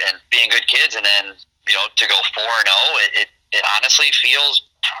effort and being good kids. And then, to go 4-0, it honestly feels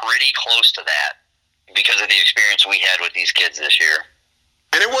pretty close to that because of the experience we had with these kids this year.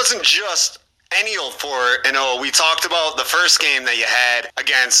 And it wasn't just any old 4-0. We talked about the first game that you had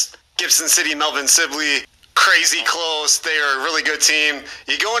against Gibson City, Melvin Sibley. Crazy close. They are a really good team.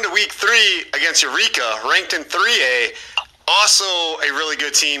 You go into week 3 against Eureka, ranked in 3A. Also a really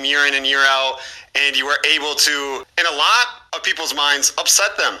good team year in and year out. And you were able to, in a lot of people's minds,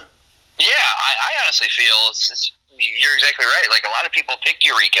 upset them. Yeah, I honestly feel you're exactly right. Like, a lot of people picked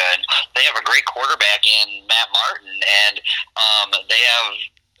Eureka, and they have a great quarterback in Matt Martin, and they have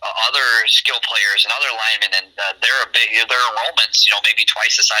other skill players and other linemen, and their enrollments, maybe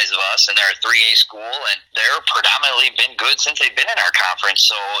twice the size of us, and they're a 3A school, and they're predominantly been good since they've been in our conference.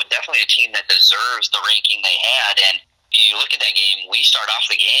 So definitely a team that deserves the ranking they had. And you look at that game, we start off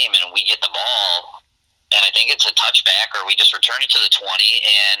the game and we get the ball, and I think it's a touchback, or we just return it to the 20,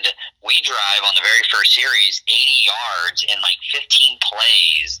 and we drive on the very first series 80 yards in like 15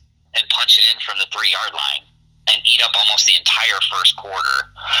 plays and punch it in from the 3-yard line and eat up almost the entire first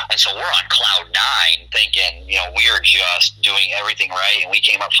quarter. And so we're on cloud 9 thinking, we are just doing everything right, and we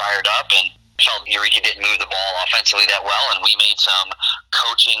came up fired up, and felt Eureka didn't move the ball offensively that well, and we made some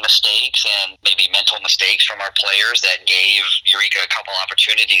coaching mistakes and maybe mental mistakes from our players that gave Eureka a couple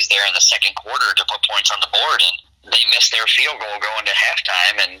opportunities there in the second quarter to put points on the board, and they missed their field goal going to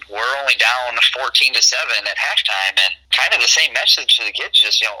halftime, and we're only down 14-7 at halftime. And kind of the same message to the kids,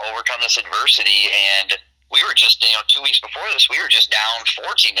 just overcome this adversity. And we were just 2 weeks before this, we were just down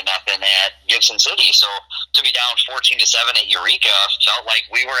 14-0 at Gibson City. So to be down 14-7 at Eureka felt like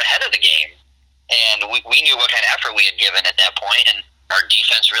we were ahead of the game. And we knew what kind of effort we had given at that point, and our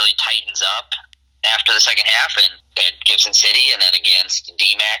defense really tightens up after the second half. And at Gibson City, and then against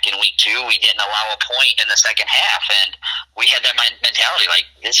DMAC in week 2, we didn't allow a point in the second half, and we had that mentality, like,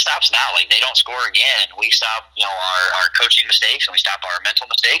 this stops now. Like, they don't score again, we stop our coaching mistakes, and we stop our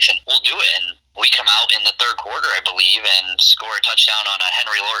mental mistakes, and we'll do it. And we come out in the third quarter, I believe, and score a touchdown on a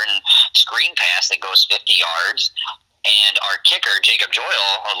Henry Lorton screen pass that goes 50 yards. And our kicker, Jacob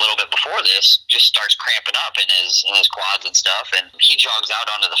Joyle, a little bit before this, just starts cramping up in his quads and stuff, and he jogs out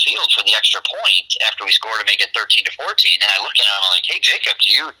onto the field for the extra point after we score to make it 13-14. And I look at him, I'm like, "Hey, Jacob,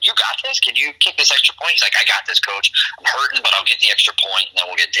 you got this? Can you kick this extra point?" He's like, "I got this, coach. I'm hurting, but I'll get the extra point, and then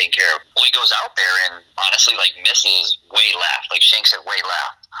we'll get it taken care of." Well, he goes out there and honestly, like, misses way left, like shanks it way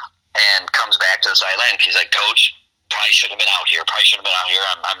left, and comes back to the sideline. He's like, "Coach, probably shouldn't have been out here.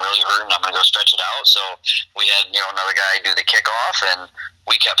 I'm really hurting. I'm going to go stretch it out." So we had, another guy do the kickoff, and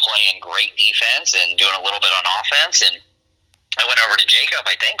we kept playing great defense and doing a little bit on offense. And I went over to Jacob,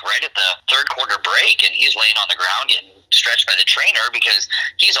 I think, right at the third quarter break, and he's laying on the ground getting stretched by the trainer, because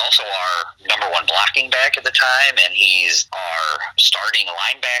he's also our number 1 blocking back at the time, and he's our starting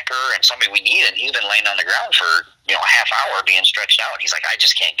linebacker and somebody we need, and he's been laying on the ground for, a half hour being stretched out. And he's like, "I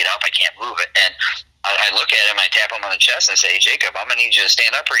just can't get up. I can't move it." And I look at him, I tap him on the chest and say, "Jacob, I'm going to need you to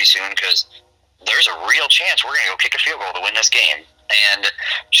stand up pretty soon, because there's a real chance we're going to go kick a field goal to win this game." And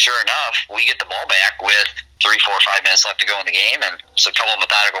sure enough, we get the ball back with 3, 4, 5 minutes left to go in the game, and it's a couple of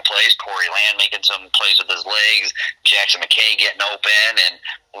methodical plays. Corey Land making some plays with his legs, Jackson McKay getting open, and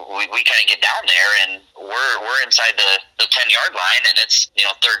we kind of get down there, and we're inside the 10-yard line, and it's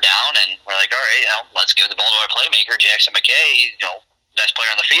third down, and we're like, all right, let's give the ball to our playmaker, Jackson McKay, best player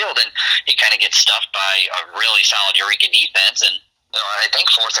on the field, and he kind of gets stuffed by a really solid Eureka defense. And I think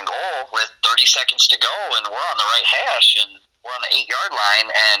 4th and goal with 30 seconds to go, and we're on the right hash, and we're on the 8-yard line,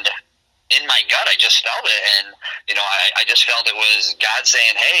 and in my gut, I just felt it, and I just felt it was God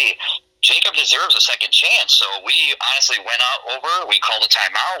saying, "Hey, Jacob deserves a second chance." So we honestly went over, we called a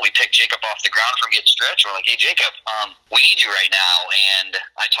timeout, we picked Jacob off the ground from getting stretched. We're like, "Hey, Jacob, we need you right now." And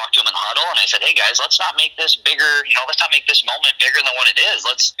I talked to him in the huddle, and I said, "Hey, guys, let's not make this bigger, let's not make this moment bigger than what it is.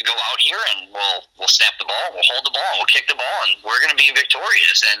 Let's go out here, and we'll snap the ball, we'll hold the ball, and we'll kick the ball, and we're going to be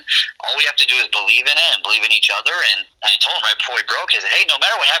victorious. And all we have to do is believe in it and believe in each other." And I told him right before we broke, I said, "Hey, no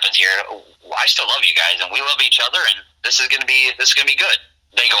matter what happens here, I still love you guys, and we love each other, and this is going to be good."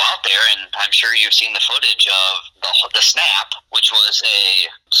 They go out there, and I'm sure you've seen the footage of the snap, which was a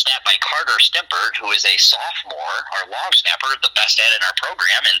snap by Carter Stimpert, who is a sophomore, our long snapper, the best at it in our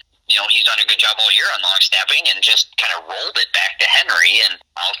program. And, he's done a good job all year on long snapping, and just kind of rolled it back to Henry. And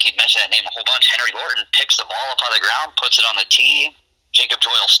I'll keep mentioning that name a whole bunch. Henry Lorton picks the ball up on the ground, puts it on the tee. Jacob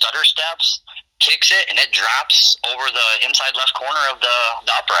Joyle stutter steps, kicks it, and it drops over the inside left corner of the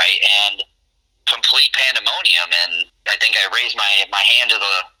upright. And complete pandemonium. And I think I raised my hand to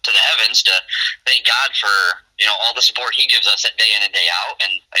the heavens to thank God for all the support he gives us day in and day out.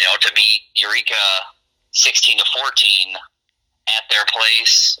 And to beat Eureka 16-14 at their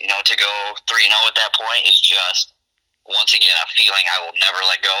place, to go 3-0 at that point is just, once again, a feeling I will never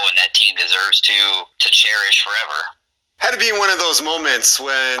let go, and that team deserves to cherish forever. Had to be one of those moments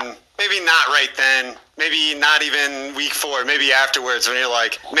when maybe not right then, maybe not even week 4, maybe afterwards when you're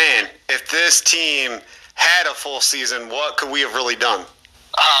like, man, if this team had a full season, what could we have really done?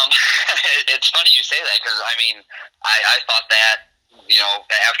 It's funny you say that because, I mean, I thought that,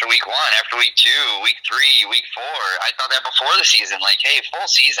 after week 1, after week 2, week 3, week 4, I thought that before the season, like, hey, full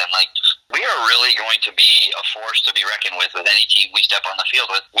season, like, we are really going to be a force to be reckoned with any team we step on the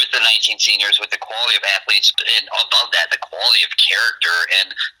field with the 19 seniors, with the quality of athletes, and above that, the quality of character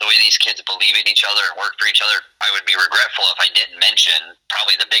and the way these kids believe in each other and work for each other. I would be regretful if I didn't mention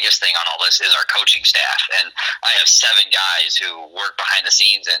probably the biggest thing on all this is our coaching staff. And I have 7 guys who work behind the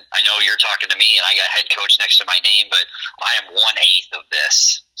scenes, and I know you're talking to me, and I got head coach next to my name, but I am 1/8 of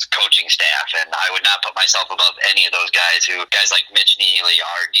this coaching staff, and I would not put myself above any of those guys like Mitch Neely,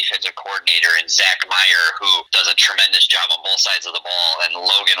 our defensive coordinator, and Zach Meyer, who does a tremendous job on both sides of the ball, and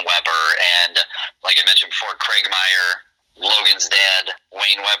Logan Weber, and like I mentioned before, Craig Meyer, Logan's dad,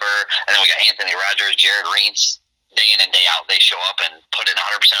 Wayne Weber, and then we got Anthony Rogers, Jared Reentz. Day in and day out, they show up and put in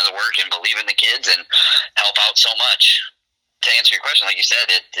 100% of the work and believe in the kids and help out so much. To answer your question, like you said,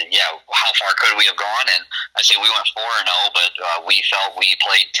 how far could we have gone? And I say we went 4-0, but we felt we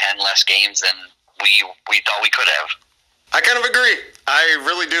played 10 less games than we thought we could have. I kind of agree. I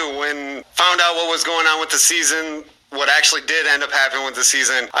really do. When found out what was going on with the season, what actually did end up happening with the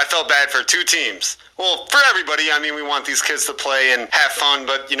season, I felt bad for 2 teams. Well, for everybody. I mean, we want these kids to play and have fun,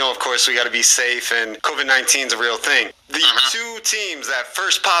 but, of course, we got to be safe, and COVID-19 is a real thing. The 2 teams that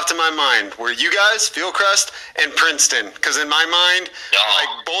first popped in my mind were you guys, Fieldcrest, and Princeton, because in my mind,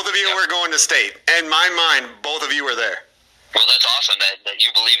 both of you were going to state. In my mind, both of you were there. Well, that's awesome that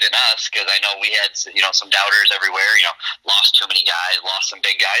you believed in us, because I know we had, some doubters everywhere, lost too many guys, lost some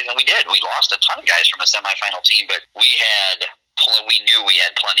big guys, and we did. We lost a ton of guys from a semifinal team, but we knew we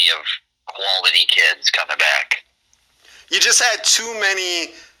had plenty of quality kids coming back. You just had too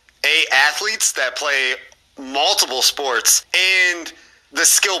many athletes that play multiple sports, and the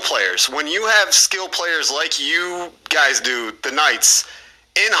skill players. When you have skill players like you guys do, the Knights,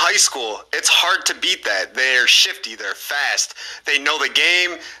 in high school, it's hard to beat that. They're shifty, they're fast, they know the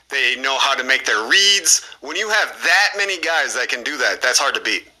game, they know how to make their reads. When you have that many guys that can do that, that's hard to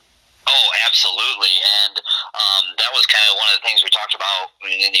beat. Oh, absolutely. And that was kind of one of the things we talked about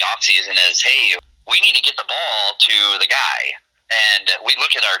in the offseason is, hey, we need to get the ball to the guy. And we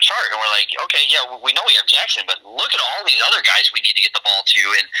look at our chart and we're like, okay, yeah, we know we have Jackson, but look at all these other guys we need to get the ball to.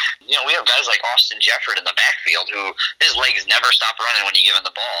 And, we have guys like Austin Jefford in the backfield who his legs never stop running when you give him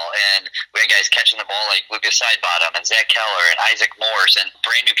the ball. And we had guys catching the ball like Lucas Sidebottom and Zach Keller and Isaac Morse and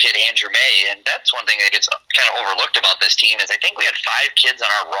brand new kid Andrew May. And that's one thing that gets kind of overlooked about this team is I think we had 5 kids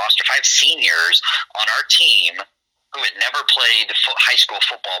on our roster, 5 seniors on our team who had never played high school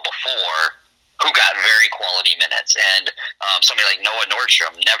football before, who got very quality minutes. And somebody like Noah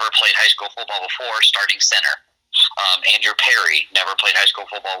Nordstrom never played high school football before, starting center. Andrew Perry never played high school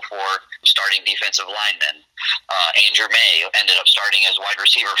football before, starting defensive lineman. Andrew May ended up starting as wide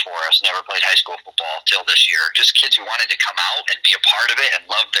receiver for us, never played high school football till this year. Just kids who wanted to come out and be a part of it and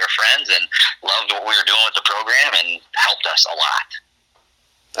loved their friends and loved what we were doing with the program and helped us a lot.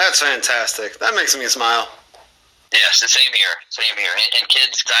 That's fantastic. That makes me smile. Yes, the same here. And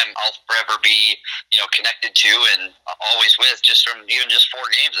kids I'll forever be, connected to and always with, just from even just 4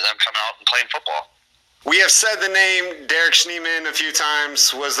 games of them coming out and playing football. We have said the name Derek Schneeman a few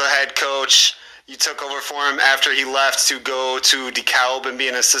times, was the head coach. You took over for him after he left to go to DeKalb and be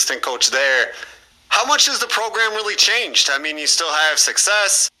an assistant coach there. How much has the program really changed? I mean, you still have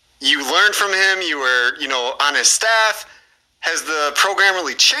success. You learned from him. You were, on his staff. Has the program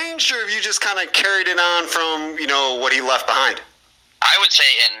really changed, or have you just kind of carried it on from, what he left behind? I would say,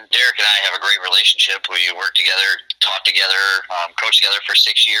 and Derek and I have a great relationship. We work together, taught together, coached together for 6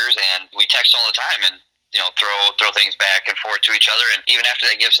 years, and we text all the time and, throw things back and forth to each other. And even after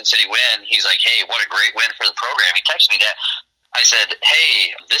that Gibson City win, he's like, hey, what a great win for the program. He texted me that. I said,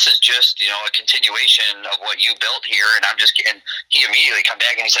 hey, this is just, a continuation of what you built here, and he immediately come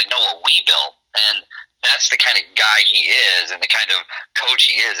back and he said, no, what we built. And that's the kind of guy he is and the kind of coach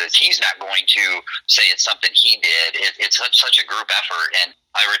he is he's not going to say it's something he did. It's such a group effort, and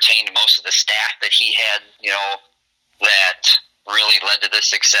I retained most of the staff that he had, that really led to this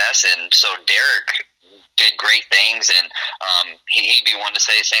success. And so Derek did great things, and he'd be one to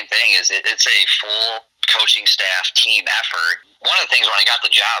say the same thing. It's a full coaching staff team effort. One of the things when I got the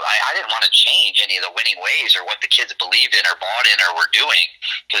job, I didn't want to change any of the winning ways or what the kids believed in or bought in or were doing,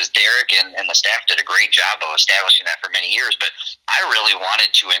 because Derek and the staff did a great job of establishing that for many years. But I really wanted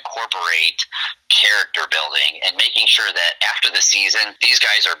to incorporate character building and making sure that after the season, these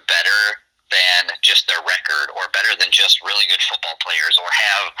guys are better than just their record, or better than just really good football players, or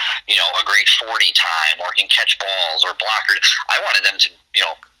have, a great 40 time, or can catch balls or blocker. I wanted them to,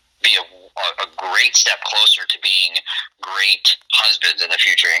 be a great step closer to being great husbands in the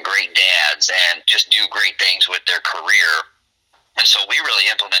future and great dads, and just do great things with their career. And so we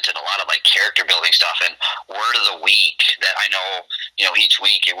really implemented a lot of character building stuff and word of the week that I know, each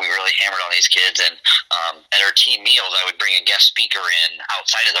week we really hammered on these kids. And at our team meals, I would bring a guest speaker in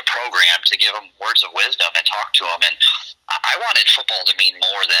outside of the program to give them words of wisdom and talk to them. And I wanted football to mean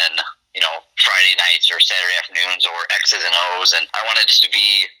more than, Friday nights or Saturday afternoons or X's and O's. And I wanted it to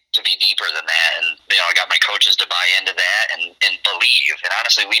be deeper than that. And, I got my coaches to buy into that and believe. And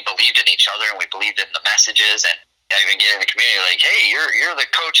honestly, we believed in each other, and we believed in the messages. And I even get in the community hey, you're the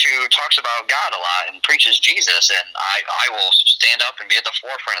coach who talks about God a lot and preaches Jesus, and I will stand up and be at the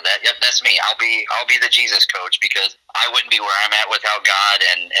forefront of that. Yep, that's me. I'll be the Jesus coach, because I wouldn't be where I'm at without God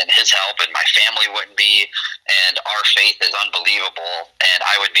and His help, and my family wouldn't be, and our faith is unbelievable, and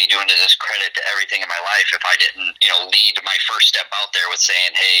I would be doing a discredit to everything in my life if I didn't, lead my first step out there with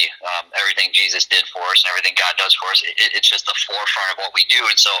saying, hey, everything Jesus did for us and everything God does for us, it's just the forefront of what we do.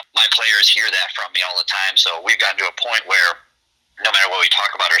 And so my players hear that from me all the time. So we've gotten to a point where no matter what we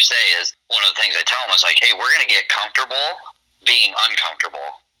talk about or say, is one of the things I tell them is hey, we're going to get comfortable being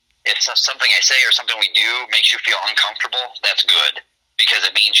uncomfortable. If something I say or something we do makes you feel uncomfortable, that's good, because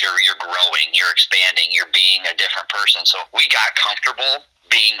it means you're growing, you're expanding, you're being a different person. So we got comfortable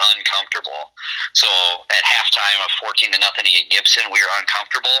being uncomfortable. So at halftime of 14-0 against Gibson, we were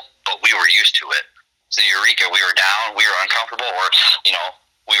uncomfortable, but we were used to it. So Eureka, we were down, we were uncomfortable, or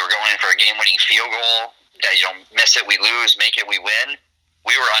we were going in for a game-winning field goal. Miss it, we lose. Make it, we win.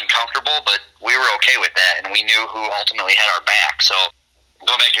 We were uncomfortable, but we were okay with that, and we knew who ultimately had our back. So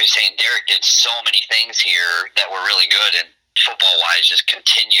going back to saying, Derek did so many things here that were really good, and football-wise just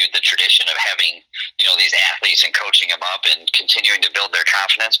continued the tradition of having, these athletes and coaching them up and continuing to build their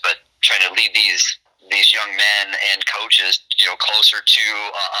confidence, but trying to lead these young men and coaches, closer to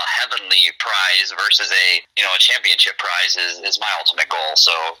a heavenly prize versus a championship prize is my ultimate goal.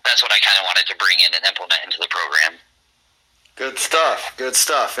 So that's what I kind of wanted to bring in and implement into the program. Good stuff. Good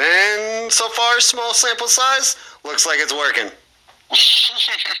stuff. And so far, small sample size, looks like it's working.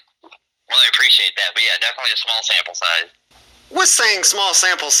 Well, I appreciate that. But yeah, definitely a small sample size. With saying small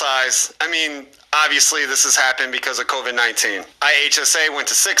sample size, I mean, obviously this has happened because of COVID-19. IHSA went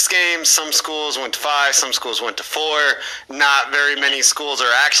to 6 games, some schools went to 5, some schools went to 4. Not very many schools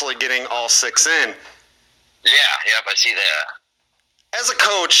are actually getting all 6 in. Yep, I see that. As a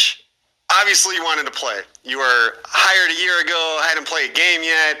coach, obviously you wanted to play. You were hired a year ago, hadn't played a game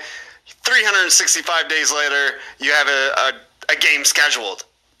yet. 365 days later, you have a game scheduled.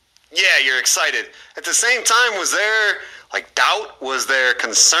 Yeah, you're excited. At the same time, was there doubt? Was there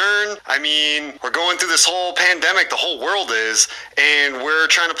concern? I mean, we're going through this whole pandemic, the whole world is, and we're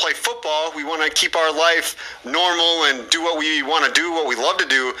trying to play football. We want to keep our life normal and do what we want to do, what we love to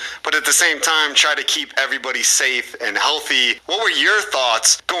do, but at the same time, try to keep everybody safe and healthy. What were your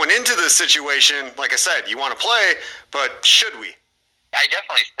thoughts going into this situation? Like I said, you want to play, but should we? I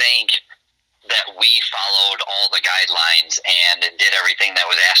definitely think that we followed all the guidelines and did everything that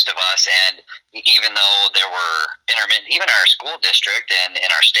was asked of us. And even though there were even our school district and in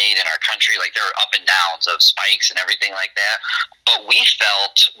our state and our country, there were up and downs of spikes and everything like that. But we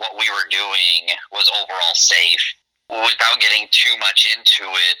felt what we were doing was overall safe. Without getting too much into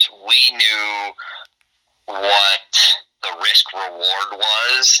it, we knew what the risk reward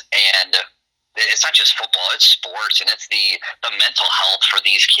was, and it's not just football, it's sports, and it's the mental health for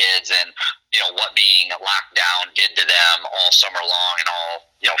these kids, and what being locked down did to them all summer long and all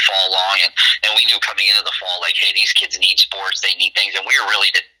fall long, and we knew coming into the fall, hey, these kids need sports, they need things, and we were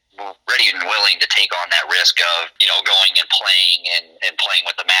really ready and willing to take on that risk of going and playing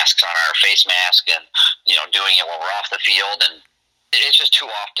with the masks on, our face mask, and doing it when we're off the field. And it's just too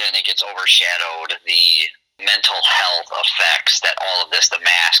often it gets overshadowed, the mental health effects that all of this, the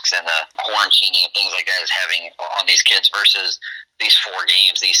masks and the quarantining and things like that, is having on these kids, versus these 4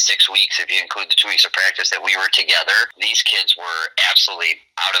 games, these 6 weeks, if you include the 2 weeks of practice that we were together. These kids were absolutely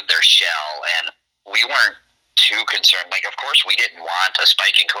out of their shell, and we weren't too concerned. Of course, we didn't want a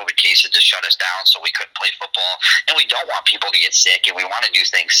spike in COVID cases to shut us down so we couldn't play football, and we don't want people to get sick, and we want to do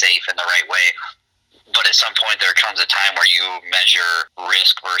things safe in the right way. But at some point, there comes a time where you measure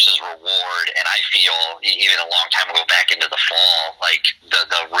risk versus reward. And I feel, even a long time ago, back into the fall,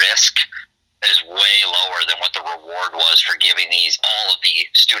 the risk is way lower than what the reward was for giving all of the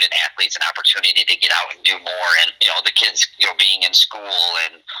student athletes an opportunity to get out and do more. And, the kids, being in school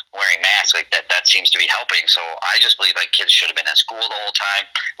and wearing masks, like that seems to be helping. So I just believe kids should have been in school the whole time.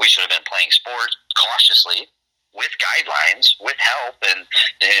 We should have been playing sports cautiously with guidelines, with help, and,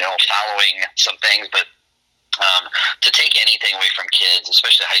 following some things. But to take anything away from kids,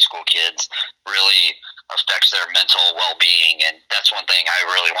 especially high school kids, really affects their mental well-being. And that's one thing I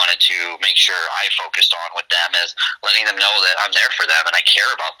really wanted to make sure I focused on with them, is letting them know that I'm there for them and I care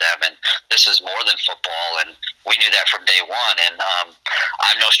about them, and this is more than football. And we knew that from day one. And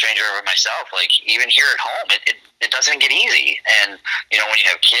I'm no stranger myself. Like, even here at home, it doesn't get easy. And when you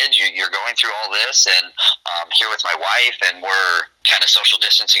have kids, you're going through all this, and here with my wife, and we're kind of social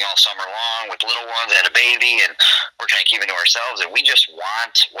distancing all summer long with little ones. I had a baby, and we're kind of keeping to ourselves, and we just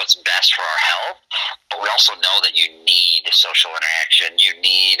want what's best for our health. But we also know that you need social interaction. You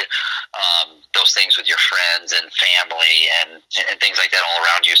need those things with your friends and family and things like that all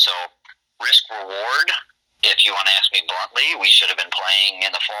around you. So risk reward, if you want to ask me bluntly, we should have been playing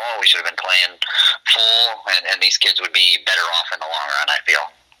in the fall. We should have been playing full, and these kids would be better off in the long run, I feel.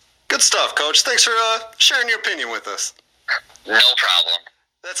 Good stuff, Coach. Thanks for sharing your opinion with us. No problem.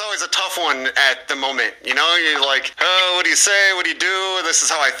 That's always a tough one at the moment. You're like, oh, what do you say? What do you do? This is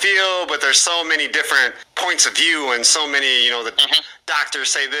how I feel. But there's so many different points of view, and so many, the doctors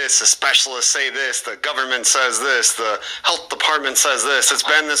say this, the specialists say this, the government says this, the health department says this. It's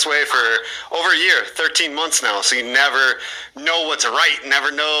been this way for over a year, 13 months now. So you never know what's right,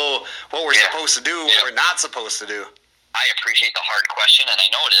 never know what we're supposed to do, what we're not supposed to do. I appreciate the hard question, and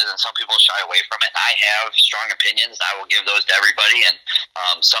I know it is, and some people shy away from it. I have strong opinions. I will give those to everybody, and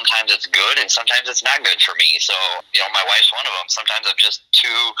sometimes it's good, and sometimes it's not good for me. So, my wife's one of them. Sometimes I'm just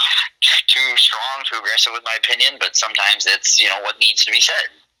too strong, too aggressive with my opinion, but sometimes it's, what needs to be said.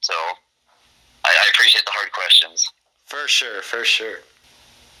 So I appreciate the hard questions. For sure.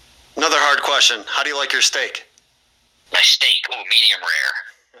 Another hard question. How do you like your steak? My steak? Oh, medium rare.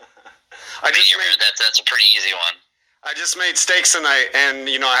 Medium rare, that's a pretty easy one. I just made steaks tonight, and,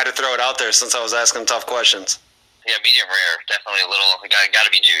 I had to throw it out there since I was asking tough questions. Yeah, medium rare. Definitely a little, got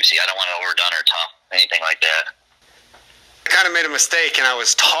to be juicy. I don't want it overdone or tough, anything like that. I kind of made a mistake, and I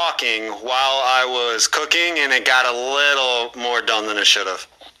was talking while I was cooking, and it got a little more done than it should have.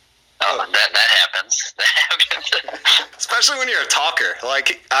 Oh, that happens. That happens. Especially when you're a talker.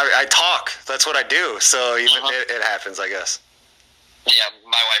 Like, I talk. That's what I do. So it happens, I guess. Yeah,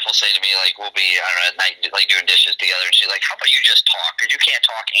 my wife will say to me, we'll be, I don't know, at night, doing dishes together, and she's like, how about you just talk? Because you can't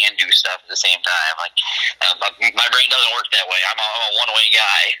talk and do stuff at the same time. My brain doesn't work that way. I'm a one-way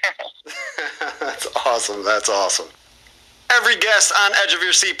guy. That's awesome. Every guest on Edge of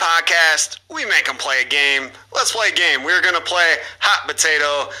Your Seat podcast, we make them play a game. Let's play a game. We're going to play Hot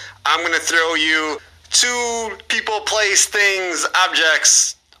Potato. I'm going to throw you 2 people, place, things,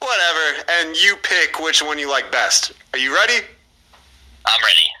 objects, whatever, and you pick which one you like best. Are you ready? I'm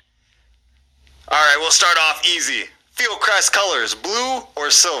ready. All right, we'll start off easy. Fieldcrest colors, blue or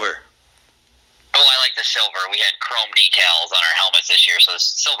silver? Oh, I like the silver. We had chrome decals on our helmets this year, so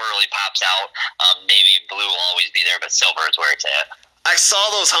silver really pops out. Navy blue will always be there, but silver is where it's at. I saw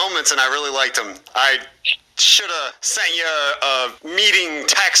those helmets, and I really liked them. I should have sent you a meeting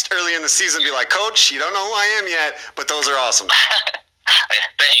text early in the season, be like, Coach, you don't know who I am yet, but those are awesome.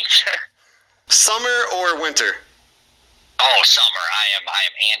 Thanks. Summer or winter? Oh, summer. I am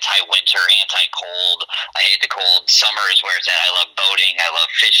anti-winter, anti-cold. I hate the cold. Summer is where it's at. I love boating. I love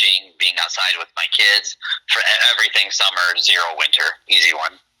fishing, being outside with my kids. For everything summer, zero winter. Easy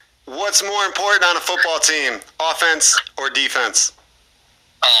one. What's more important on a football team, offense or defense?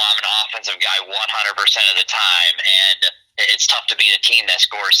 Oh, I'm an offensive guy 100% of the time, and it's tough to beat a team that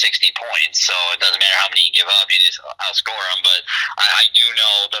scores 60 points, so it doesn't matter how many you give up, you just outscore them. But I do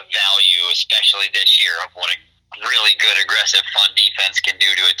know the value, especially this year, of what a really good, aggressive, fun defense can do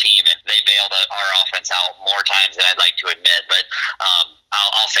to a team, and they bailed our offense out more times than I'd like to admit, but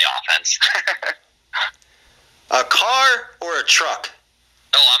I'll say offense. A car or a truck?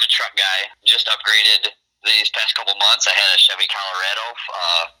 Oh, I'm a truck guy. Just upgraded these past couple months. I had a Chevy Colorado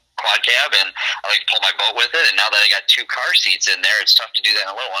quad cab, and I like to pull my boat with it, and now that I got 2 car seats in there, it's tough to do that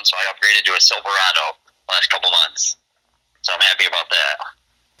in a little one, so I upgraded to a Silverado the last couple months. So I'm happy about that.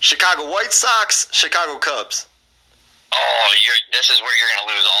 Chicago White Sox, Chicago Cubs? Oh, this is where you're going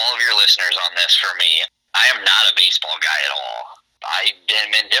to lose all of your listeners on this for me. I am not a baseball guy at all. I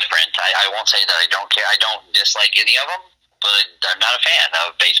am indifferent. I won't say that I don't care. I don't dislike any of them, but I'm not a fan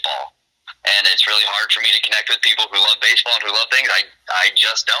of baseball. And it's really hard for me to connect with people who love baseball and who love things. I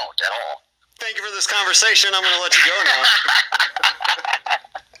just don't at all. Thank you for this conversation. I'm going to let you go now.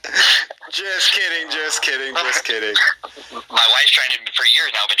 Just kidding. My wife's for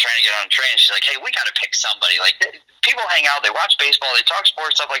years now, been trying to get on a train. She's like, hey, we got to pick somebody. Like, people hang out, they watch baseball, they talk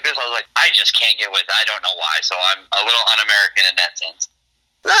sports, stuff like this. I was like, I just can't get with it. I don't know why. So I'm a little un-American in that sense.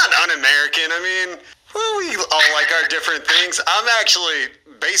 Not un-American. I mean, well, we all like our different things.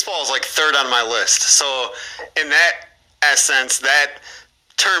 Baseball is like third on my list. So in that essence, that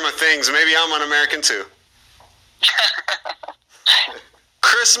term of things, maybe I'm un-American too.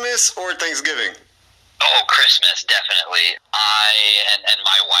 Christmas or Thanksgiving? Oh, Christmas, definitely. I and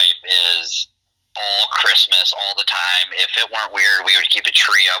my wife is all Christmas all the time. If it weren't weird, we would keep a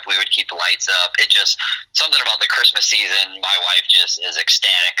tree up. We would keep the lights up. It just, something about the Christmas season, my wife just is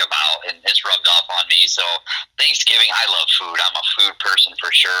ecstatic about, and it's rubbed off on me. So Thanksgiving, I love food. I'm a food person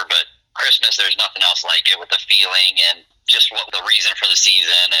for sure, but Christmas, there's nothing else like it, with the feeling and just what the reason for the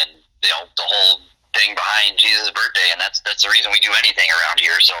season, and the whole thing behind Jesus' birthday, and that's the reason we do anything around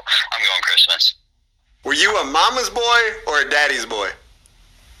here. So I'm going Christmas. Were you a mama's boy or a daddy's boy?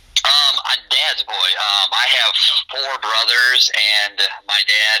 I'm dad's boy. I have 4 brothers and my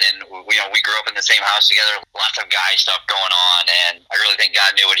dad, and we grew up in the same house together. Lots of guy stuff going on, and I really think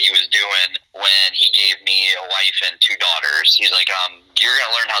God knew what He was doing when He gave me a wife and 2 daughters. He's like, you're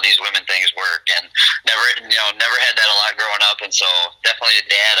gonna learn how these women things work, and never had that a lot growing up, and so definitely a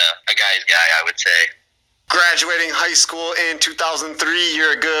dad, a guy's guy, I would say. Graduating high school in 2003,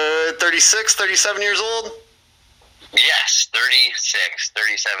 you're a good 36, 37 years old? Yes, 36,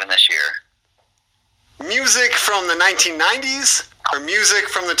 37 this year. Music from the 1990s or music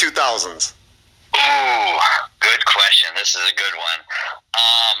from the 2000s? Ooh, good question. This is a good one.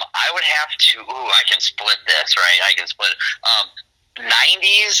 I would have to, I can split this, right? I can split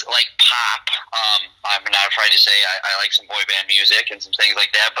 90s, like pop. I'm not afraid to say I like some boy band music and some things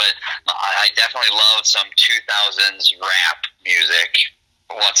like that, but I definitely love some 2000s rap music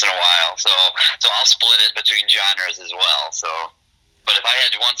once in a while. So I'll split it between genres as well. So, but if I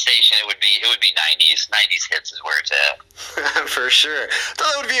had one station, it would be 90s. 90s hits is where it's at. For sure. So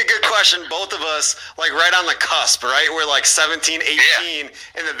that would be a good question. Both of us, like right on the cusp, right? We're like 17, 18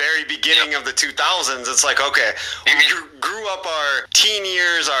 in the very beginning of the 2000s. It's like, okay, we grew up our teen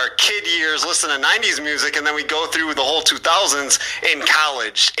years, our kid years, listening to 90s music, and then we go through the whole 2000s in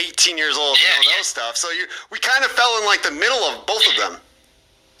college, 18 years old, those stuff. So we kind of fell in like the middle of both of them.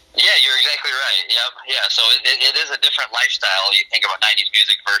 Yeah, you're exactly right. Yep. Yeah, so it is a different lifestyle. You think about 90s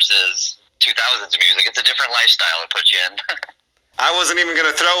music versus 2000s music. It's a different lifestyle it puts you in. I wasn't even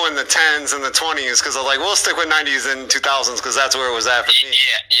going to throw in the 10s and the 20s because I was like, we'll stick with 90s and 2000s because that's where it was at for me.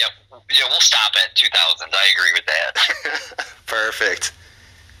 Yeah, we'll stop at 2000s. I agree with that. Perfect.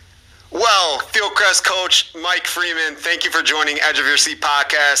 Well, Fieldcrest coach Mike Freeman, thank you for joining Edge of Your Seat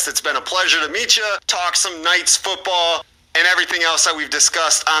podcast. It's been a pleasure to meet you, talk some Knights football, and everything else that we've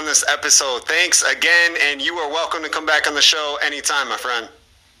discussed on this episode. Thanks again, and you are welcome to come back on the show anytime, my friend.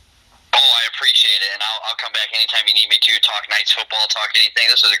 Oh, I appreciate it, and I'll come back anytime you need me to talk Knights football, talk anything.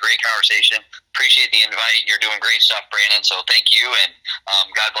 This was a great conversation. Appreciate the invite. You're doing great stuff, Brandon, so thank you, and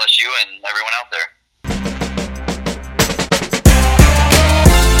God bless you and everyone out there.